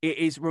 it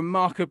is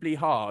remarkably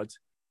hard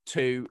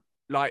to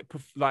kind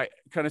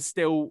of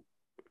still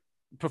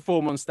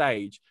perform on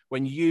stage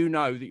when you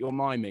know that you're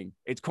miming.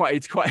 It's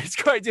quite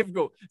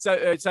difficult. So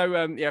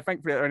yeah,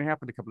 thankfully it only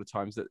happened a couple of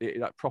times that it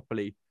like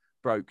properly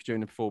broke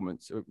during the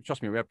performance.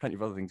 Trust me, we had plenty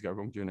of other things go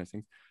wrong during those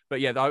things.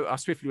 But yeah, I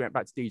swiftly went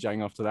back to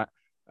DJing after that.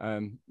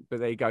 But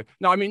there you go.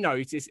 No, I mean, no,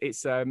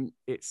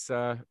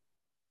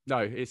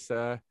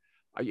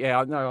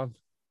 yeah, no.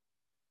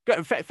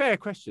 Fair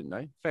question,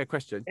 though. Fair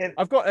question. And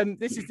I've got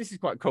this is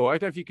quite cool. I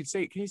don't know if you can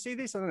see it. Can you see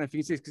this? I don't know if you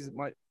can see this because it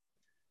might.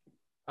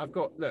 I've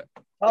got look.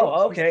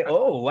 Oh, okay.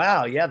 Oh,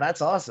 wow. Yeah,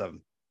 that's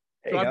awesome.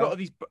 So I've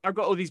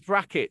got all these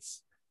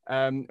brackets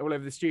all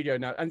over the studio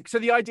now, and so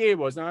the idea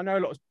was, and I know a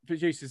lot of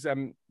producers I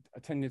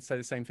tend to say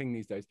the same thing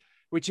these days,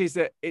 which is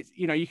that it's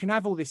you can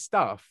have all this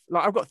stuff.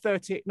 Like I've got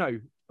 30, no,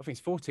 I think it's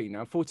 14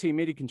 now, 14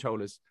 MIDI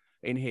controllers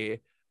in here,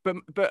 but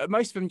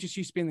most of them just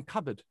used to be in the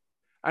cupboard.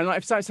 And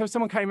like so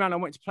someone came around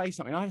and wanted to play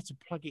something, I had to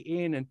plug it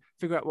in and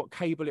figure out what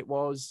cable it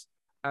was,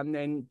 and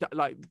then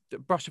like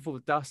brush off all the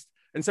dust.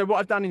 And so what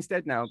I've done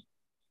instead now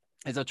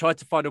is I tried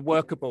to find a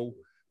workable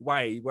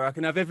way where I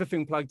can have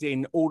everything plugged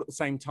in all at the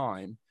same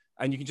time,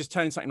 and you can just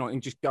turn something on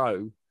and just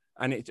go.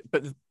 And it,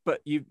 but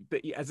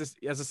as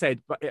I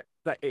said,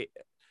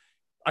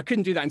 I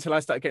couldn't do that until I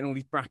started getting all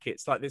these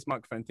brackets like this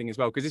microphone thing as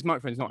well, because this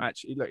microphone is not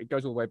actually, look, it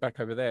goes all the way back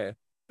over there.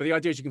 But the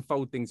idea is you can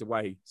fold things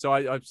away. So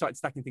I started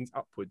stacking things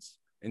upwards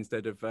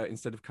instead of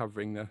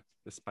covering the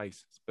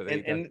space. But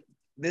and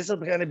this will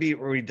kind of be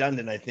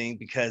redundant, I think,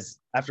 because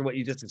after what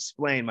you just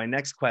explained, my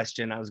next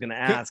question I was going to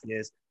ask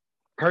is,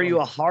 are you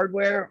a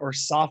hardware or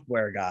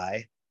software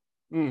guy,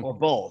 or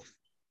both?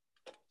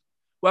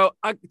 Well,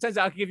 it turns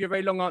out I can give you a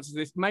very long answer to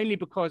this, mainly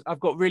because I've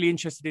got really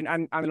interested in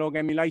analog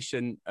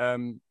emulation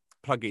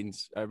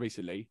plugins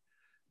recently,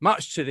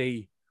 much to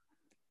the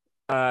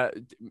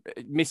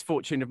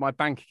misfortune of my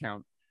bank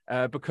account,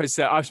 because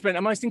I've spent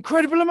a most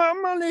incredible amount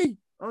of money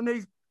on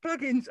these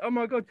plugins. Oh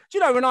my God. Do you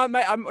know, when I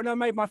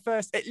made my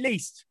first,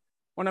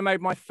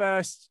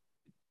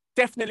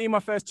 definitely my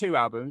first 2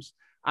 albums,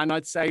 and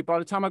I'd say by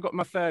the time I got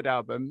my 3rd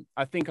album,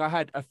 I think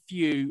I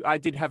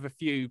did have a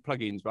few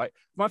plugins, right?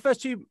 My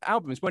first 2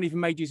 albums weren't even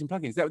made using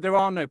plugins. There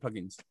are no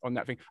plugins on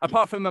that thing,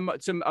 apart from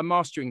a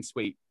mastering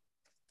suite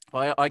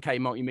by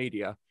IK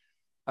Multimedia.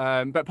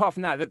 But apart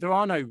from that, there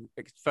are no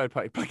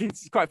third-party plugins.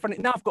 It's quite funny.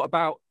 Now I've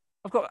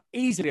got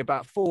easily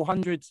about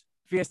 400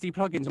 VST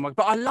plugins on my,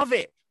 but I love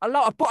it. I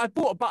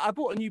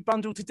bought a new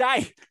bundle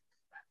today.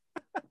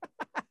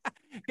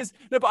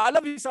 But I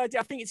love this idea.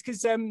 I think it's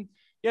because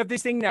you have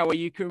this thing now where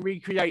you can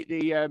recreate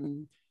the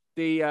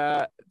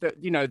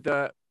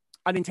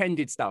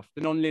unintended stuff,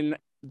 the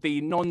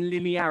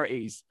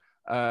non-linearities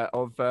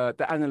of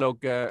the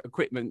analog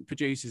equipment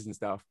producers and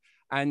stuff.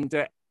 And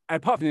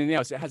apart from anything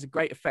else, it has a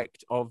great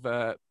effect of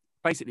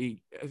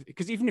basically,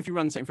 because even if you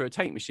run something through a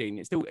tape machine,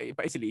 it's still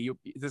basically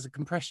there's a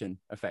compression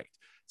effect.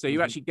 So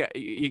you actually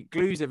it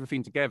glues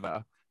everything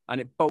together, and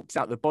it bulks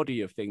out the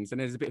body of things,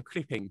 and there's a bit of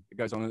clipping that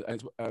goes on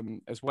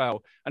as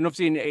well. And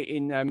obviously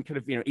in kind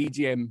of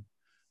EDM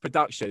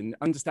production,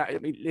 understand. I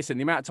mean, listen,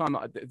 the amount of time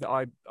that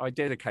I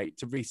dedicate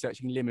to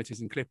researching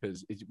limiters and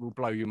clippers will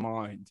blow your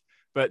mind.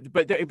 But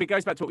it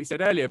goes back to what we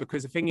said earlier,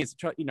 because the thing is,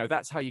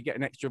 that's how you get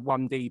an extra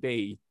 1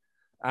 dB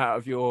out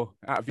of your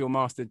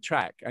mastered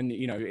track, and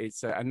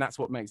it's and that's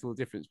what makes all the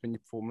difference when you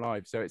perform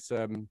live. So it's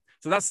so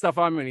that's stuff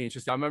I'm really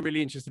interested. I'm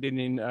really interested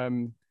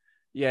in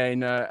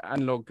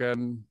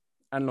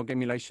analog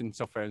emulation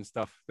software and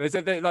stuff. There's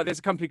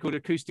a company called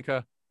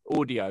Acoustica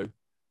Audio,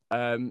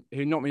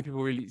 who not many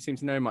people really seem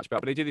to know much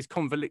about, but they do this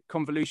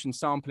convolution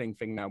sampling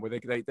thing now, where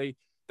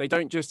they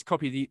don't just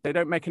they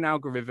don't make an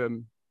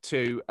algorithm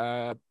to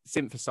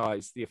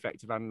synthesize the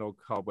effect of analog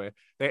hardware.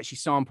 They actually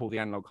sample the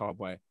analog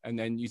hardware and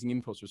then using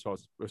impulse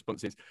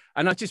responses.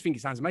 And I just think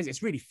it sounds amazing.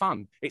 It's really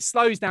fun. It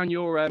slows down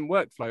your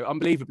workflow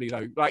unbelievably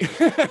though, like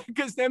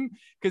because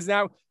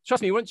now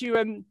trust me, once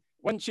you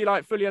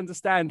like fully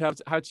understand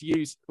how to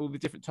use all the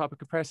different type of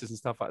compressors and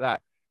stuff like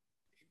that,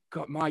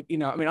 I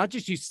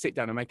just used to sit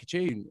down and make a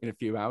tune in a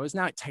few hours.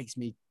 Now it takes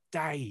me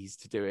days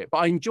to do it, but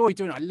I enjoy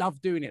doing it. I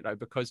love doing it though,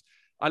 because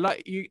I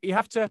like you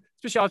have to,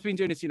 especially I've been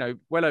doing this,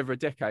 well over a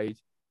decade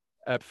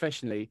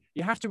professionally.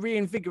 You have to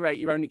reinvigorate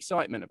your own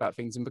excitement about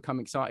things and become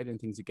excited in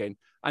things again.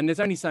 And there's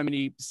only so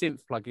many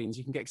synth plugins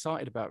you can get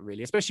excited about,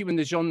 really, especially when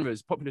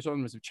the popular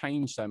genres have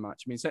changed so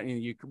much. I mean, certainly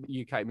in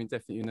the UK, I mean,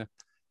 definitely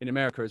in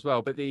America as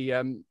well. But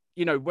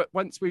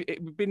once we've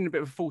been in a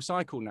bit of a full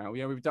cycle now.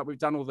 We've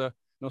done all the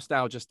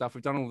nostalgia stuff,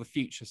 we've done all the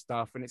future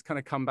stuff, and it's kind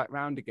of come back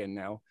round again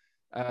now,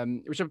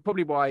 which is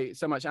probably why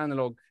so much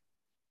analog,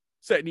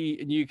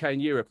 certainly in UK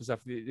and Europe and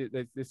stuff,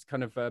 this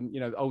kind of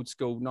old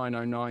school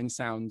 909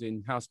 sound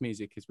in house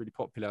music is really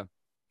popular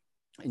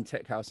in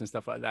tech house and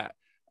stuff like that.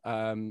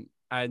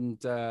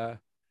 So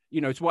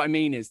what I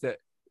mean is that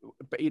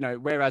but you know,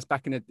 whereas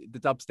back in the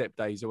dubstep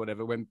days or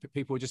whatever, when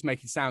people were just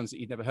making sounds that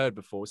you'd never heard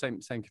before, same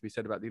could be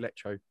said about the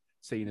electro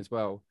scene as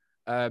well.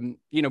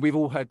 You know, we've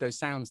all heard those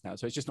sounds now,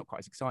 so it's just not quite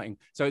as exciting.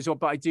 So it's all,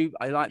 but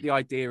I like the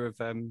idea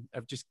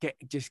of just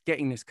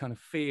getting this kind of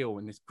feel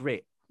and this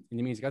grit in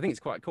the music. I think it's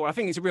quite cool. I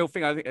think it's a real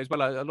thing. I think as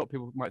well, a lot of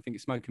people might think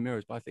it's smoke and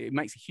mirrors, but I think it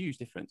makes a huge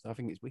difference. I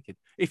think it's wicked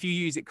if you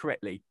use it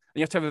correctly. And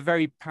you have to have a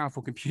very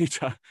powerful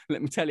computer,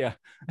 let me tell you.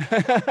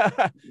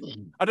 I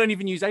don't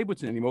even use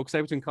Ableton anymore because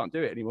Ableton can't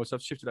do it anymore, so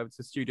I've shifted over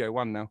to Studio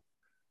One now.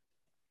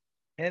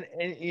 And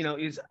you know,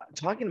 he's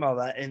talking about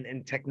that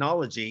and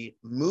technology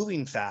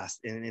moving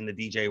fast in the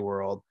DJ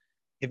world.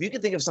 If you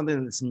could think of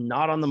something that's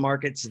not on the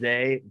market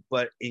today,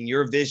 but in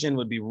your vision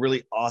would be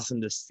really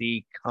awesome to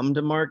see come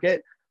to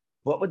market,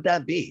 what would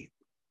that be?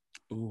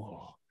 Ooh.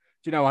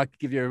 Do you know, I could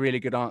give you a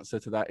really good answer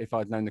to that if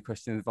I'd known the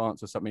question in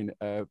advance or something,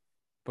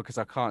 because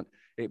I can't.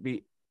 It'd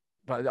be,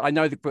 but I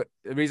know but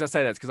the reason I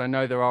say that is because I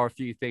know there are a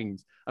few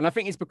things, and I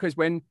think it's because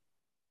when,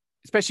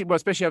 especially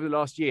over the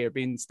last year,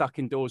 being stuck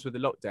indoors with the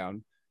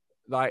lockdown,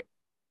 like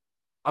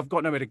I've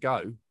got nowhere to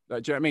go.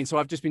 Like, do you know what I mean? So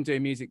I've just been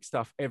doing music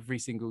stuff every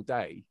single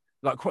day.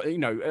 Like, you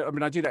know, I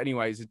mean, I do that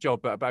anyway as a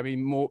job, but I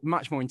mean,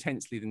 much more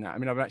intensely than that. I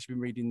mean, I've actually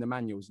been reading the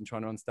manuals and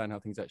trying to understand how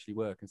things actually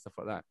work and stuff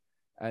like that.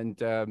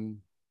 And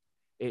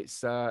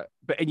it's and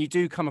you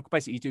do come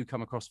across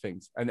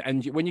things,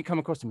 and when you come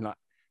across them, like,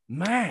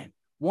 man,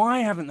 why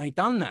haven't they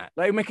done that?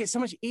 They make it so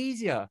much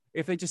easier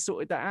if they just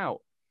sorted that out.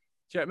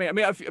 Do you know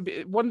what I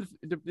mean? One of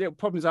the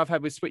problems I've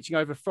had with switching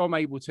over from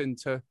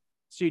Ableton to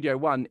Studio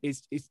One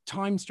is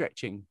time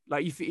stretching.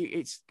 Like,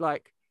 it's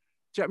like,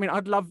 do you know what I mean?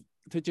 I'd love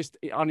to just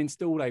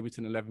uninstall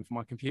Ableton 11 for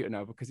my computer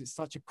now because it's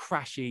such a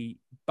crashy,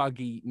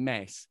 buggy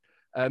mess.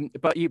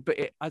 But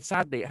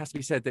sadly, it has to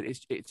be said that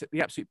it's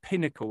the absolute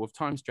pinnacle of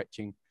time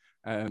stretching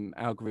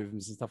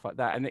algorithms and stuff like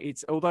that. And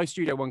it's, although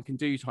Studio One can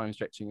do time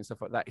stretching and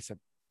stuff like that, it's a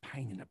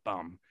pain in the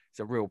bum. It's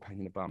a real pain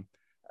in the bum.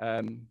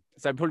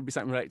 So it'd probably be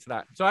something related to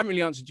that. So I haven't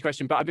really answered your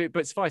question, but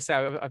suffice to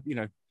say, you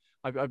know,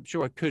 I'm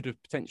sure I could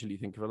have potentially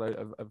think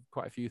of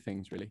quite a few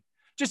things, really.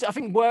 Just, I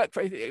think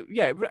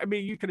yeah, I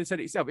mean, you could have said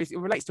it yourself. It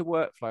relates to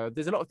workflow.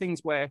 There's a lot of things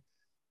where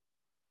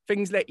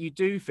things let you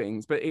do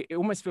things, but it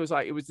almost feels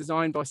like it was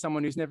designed by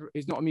someone who's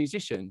not a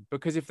musician,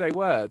 because if they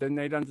were, then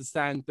they'd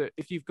understand that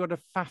if you've got to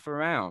faff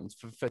around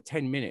for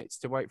 10 minutes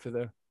to wait for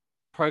the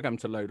program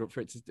to load or for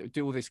it to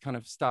do all this kind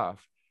of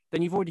stuff,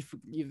 then you've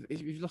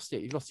lost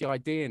it. You've lost the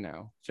idea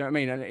now. Do you know what I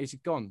mean? And it's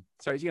gone.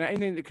 So, you know,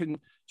 anything that can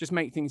just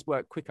make things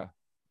work quicker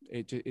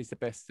is the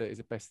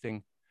best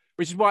thing.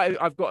 Which is why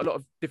I've got a lot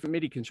of different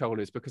MIDI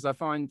controllers, because I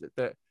find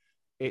that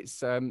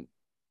it's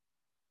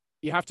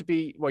you have to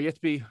be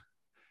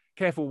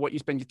careful what you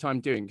spend your time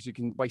doing, because you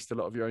can waste a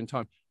lot of your own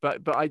time.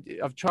 But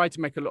I've tried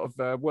to make a lot of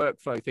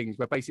workflow things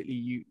where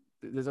basically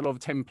there's a lot of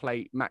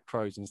template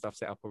macros and stuff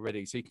set up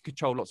already, so you can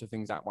control lots of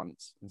things at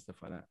once and stuff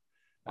like that.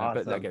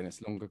 Awesome. But again,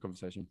 it's a longer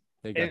conversation.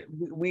 There you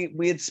go.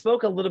 We had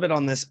spoke a little bit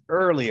on this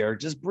earlier,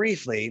 just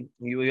briefly.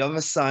 You have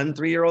a son,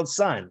 3-year-old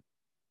son.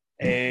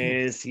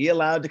 Is he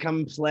allowed to come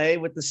and play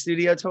with the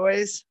studio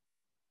toys?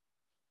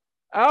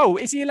 Oh,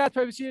 is he allowed to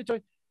play with studio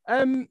toys?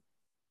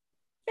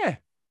 Yeah,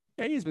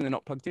 he is when they're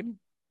not plugged in.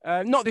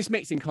 Not this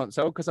mixing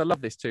console, because I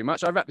love this too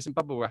much. I wrap this in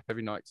bubble wrap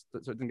every night so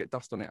it doesn't get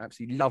dust on it. I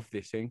absolutely love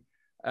this thing.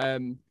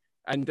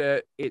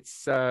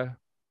 It's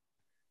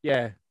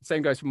yeah,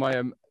 same goes for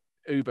my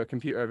Uber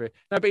computer over here.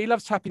 No, but he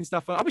loves tapping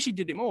stuff. I wish he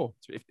did it more,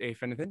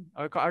 if anything.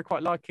 I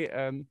quite like it.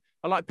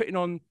 I like putting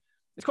on.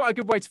 It's quite a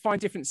good way to find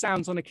different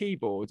sounds on a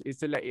keyboard. Is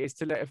to let a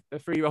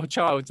 3-year-old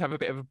child have a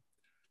bit of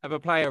a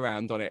play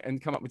around on it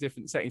and come up with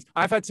different settings.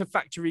 I've had to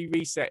factory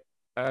reset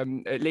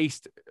at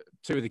least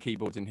 2 of the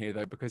keyboards in here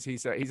though, because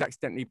he's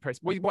accidentally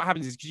pressed. What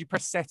happens is, because you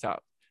press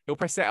setup, he'll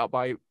press setup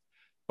by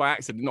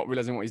accident, not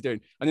realizing what he's doing,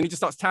 and then he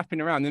just starts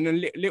tapping around, and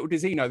then little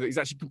does he know that he's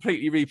actually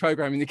completely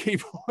reprogramming the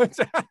keyboard.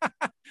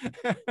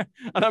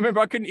 And I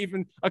remember I couldn't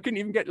even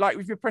get, like,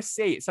 if you press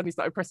C, it suddenly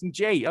started pressing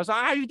G. I was like,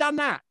 how have you done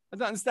that? I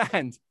don't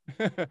understand.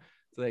 So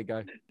there you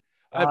go.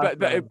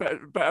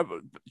 But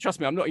trust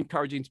me, I'm not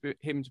encouraging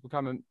him to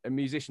become a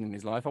musician in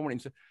his life. I want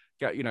him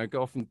to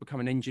go off and become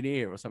an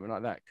engineer or something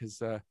like that,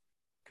 because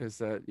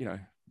you know,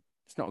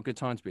 it's not a good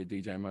time to be a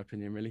DJ, in my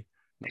opinion, really,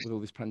 not with all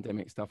this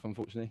pandemic stuff,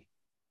 unfortunately.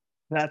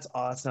 That's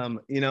awesome.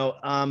 You know,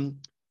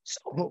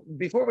 so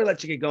before we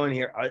let you get going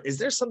here, is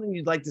there something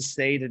you'd like to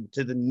say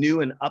to the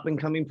new and up and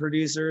coming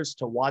producers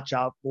to watch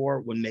out for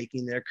when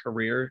making their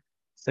career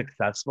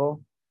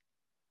successful?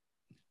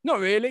 Not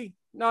really.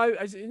 No,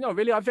 not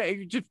really. I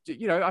think just,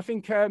 you know, I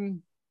think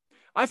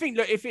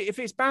look, if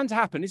it's bound to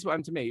happen, this is what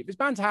happened to me. If it's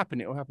bound to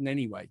happen, it will happen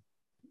anyway.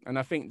 And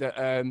I think that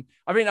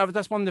I mean,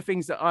 that's one of the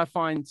things that I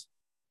find.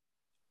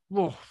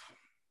 Well,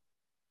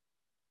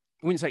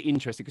 I wouldn't say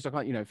interesting, because I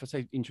can't, you know, if I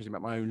say interesting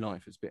about my own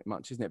life, it's a bit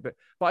much, isn't it? But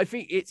I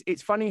think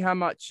it's funny how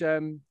much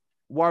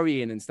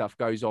worrying and stuff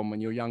goes on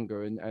when you're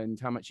younger, and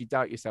how much you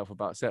doubt yourself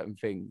about certain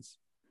things.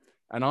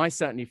 And I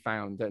certainly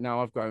found that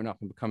now I've grown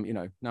up and become, you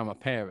know, now I'm a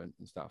parent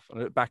and stuff. I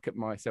look back at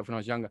myself when I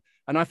was younger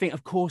and I think,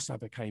 of course I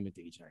became a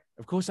DJ.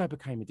 Of course I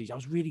became a DJ. I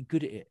was really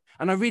good at it.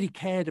 And I really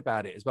cared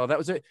about it as well. That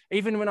was it.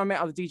 Even when I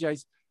met other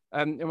DJs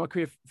in my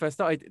career first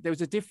started, there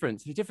was a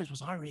difference. The difference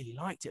was I really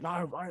liked it.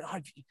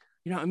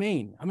 You know what I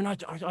mean? I mean,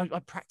 I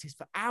practiced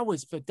for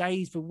hours, for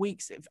days, for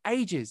weeks, for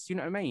ages, you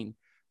know what I mean?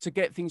 To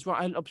get things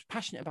right. I was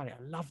passionate about it.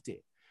 I loved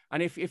it.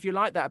 And if you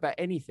like that about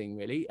anything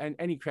really, and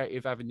any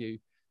creative avenue,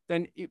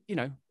 then, you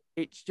know,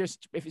 it's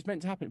just, if it's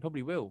meant to happen, it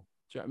probably will.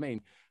 Do you know what I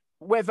mean?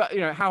 Whether, you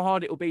know, how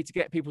hard it will be to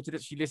get people to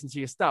actually listen to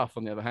your stuff,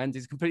 on the other hand,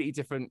 is completely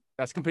different.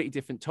 That's a completely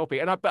different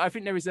topic. But I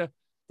think there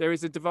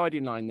is a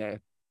dividing line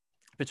there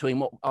between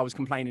what I was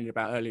complaining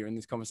about earlier in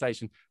this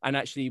conversation and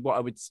actually what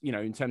I would, you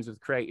know, in terms of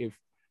creative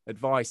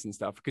advice and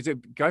stuff, because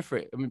go for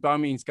it. I mean, by all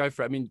means, go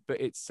for it. I mean, but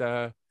it's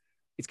going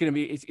to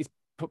be, it's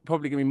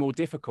probably going to be more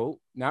difficult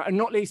now, and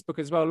not least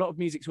because, well, a lot of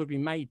music's already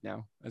been made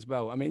now as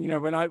well. I mean, you know,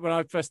 when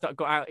I first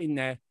got out in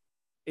there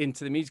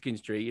into the music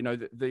industry, you know,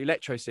 the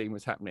electro scene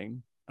was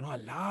happening, and I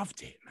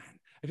loved it, man.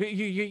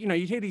 You know,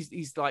 you'd hear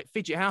these like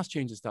fidget house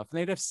tunes and stuff, and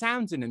they'd have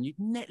sounds in them you'd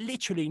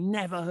literally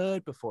never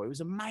heard before. It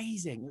was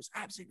amazing. It was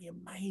absolutely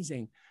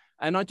amazing.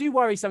 And I do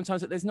worry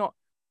sometimes that there's not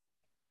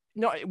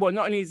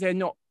only is there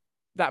not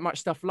that much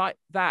stuff like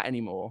that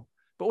anymore,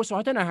 but also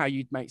I don't know how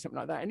you'd make something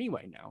like that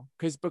anyway now,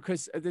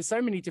 because there's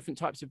so many different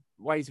types of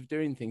ways of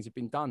doing things have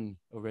been done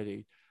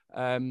already.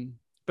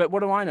 But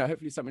what do I know?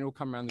 Hopefully something will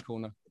come around the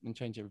corner and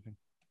change everything.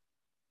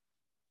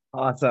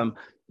 Awesome.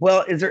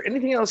 Well, is there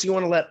anything else you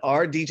want to let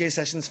our DJ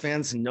Sessions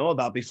fans know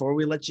about before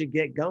we let you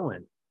get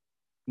going?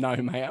 No,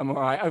 mate, I'm all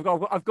right.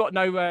 I've got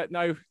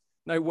no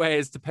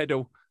wares to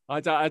peddle. I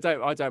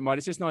don't mind.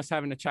 It's just nice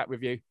having a chat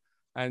with you.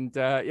 And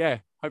yeah,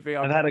 hopefully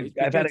I've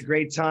had a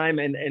great time,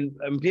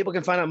 and people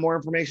can find out more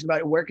information about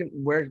it.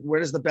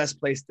 Where is the best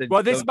place to?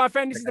 Well, this is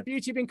the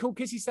beauty of being called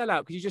Kissy Sellout,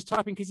 because you just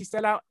type in Kissy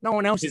Sellout, no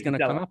one else is going to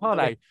come up, are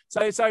they?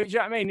 So do you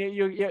know what I mean?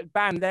 You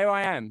bam, there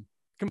I am,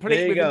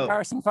 complete with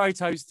embarrassing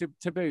photos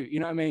to boot. You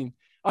know what I mean?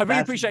 I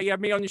really appreciate you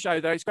having me on your show,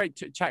 though. It's great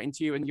chatting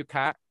to you and your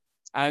cat.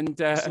 And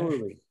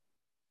absolutely,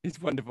 it's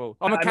wonderful.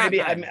 I'm a cat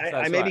man,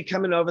 I may be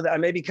coming over there. I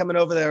may be coming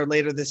over there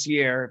later this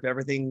year if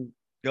everything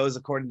goes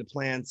according to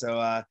plan.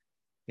 So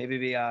maybe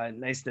it'd be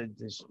nice to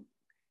just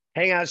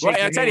hang out.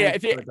 Right, I tell you,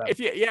 if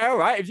you yeah, all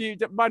right. If you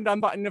mind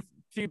unbuttoning a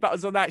few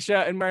buttons on that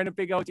shirt and wearing a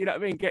big old, you know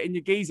what I mean, getting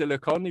your geezer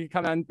look on, you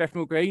come down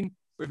Bethnal Green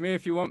with me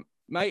if you want,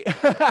 mate.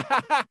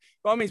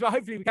 Well, I mean, well,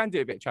 hopefully we can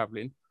do a bit of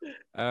traveling,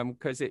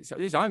 because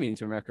I'm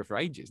into America for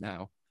ages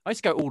now. I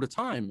used to go all the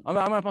time.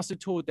 I must have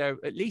toured there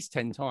at least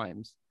 10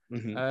 times.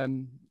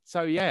 Mm-hmm.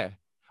 So yeah.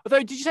 Although,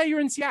 did you say you're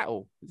in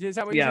Seattle? Is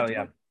that what you said?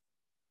 Yeah.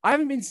 I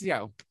haven't been to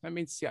Seattle.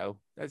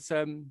 That's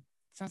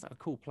sounds like a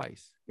cool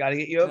place. Got to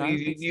get you over.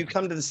 You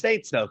come to the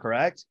States though,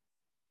 correct?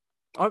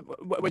 What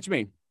do you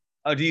mean?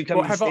 Oh, do you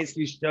come to the States?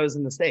 Do shows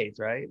in the States,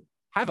 right?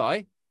 Have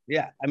I?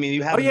 Yeah, I mean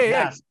you have in the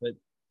past, but.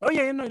 Oh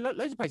yeah, no,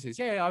 loads of places.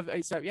 Yeah,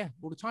 yeah,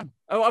 all the time.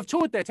 Oh, I've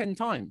toured there 10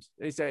 times.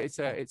 It's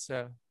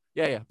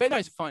yeah. But no,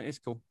 it's fine. It's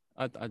cool.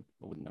 I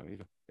wouldn't know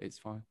either. It's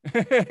fine.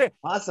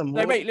 Awesome.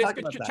 Well, wait, let's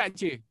chat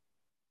to you.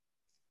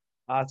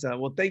 Awesome.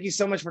 Well, thank you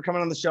so much for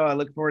coming on the show. I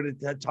look forward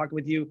to talking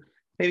with you.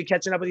 Maybe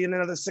catching up with you in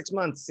another 6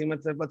 months, seeing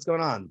what's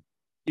going on.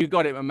 You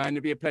got it, my man.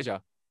 It'd be a pleasure.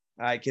 All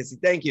right, Kissy.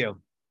 Thank you.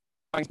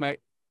 Thanks, mate.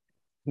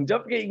 And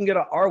don't forget, you can go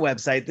to our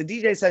website,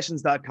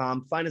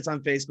 thedjsessions.com. Find us on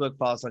Facebook,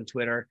 follow us on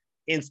Twitter,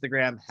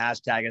 Instagram,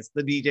 hashtag us,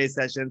 The DJ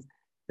Sessions.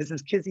 This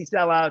is Kissy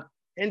Sellout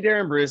and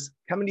Darren Bruce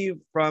coming to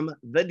you from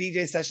The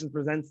DJ Sessions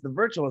Presents The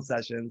Virtual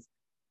Sessions.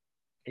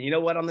 And you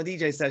know what? On The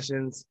DJ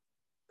Sessions,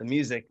 the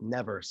music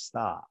never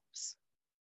stops.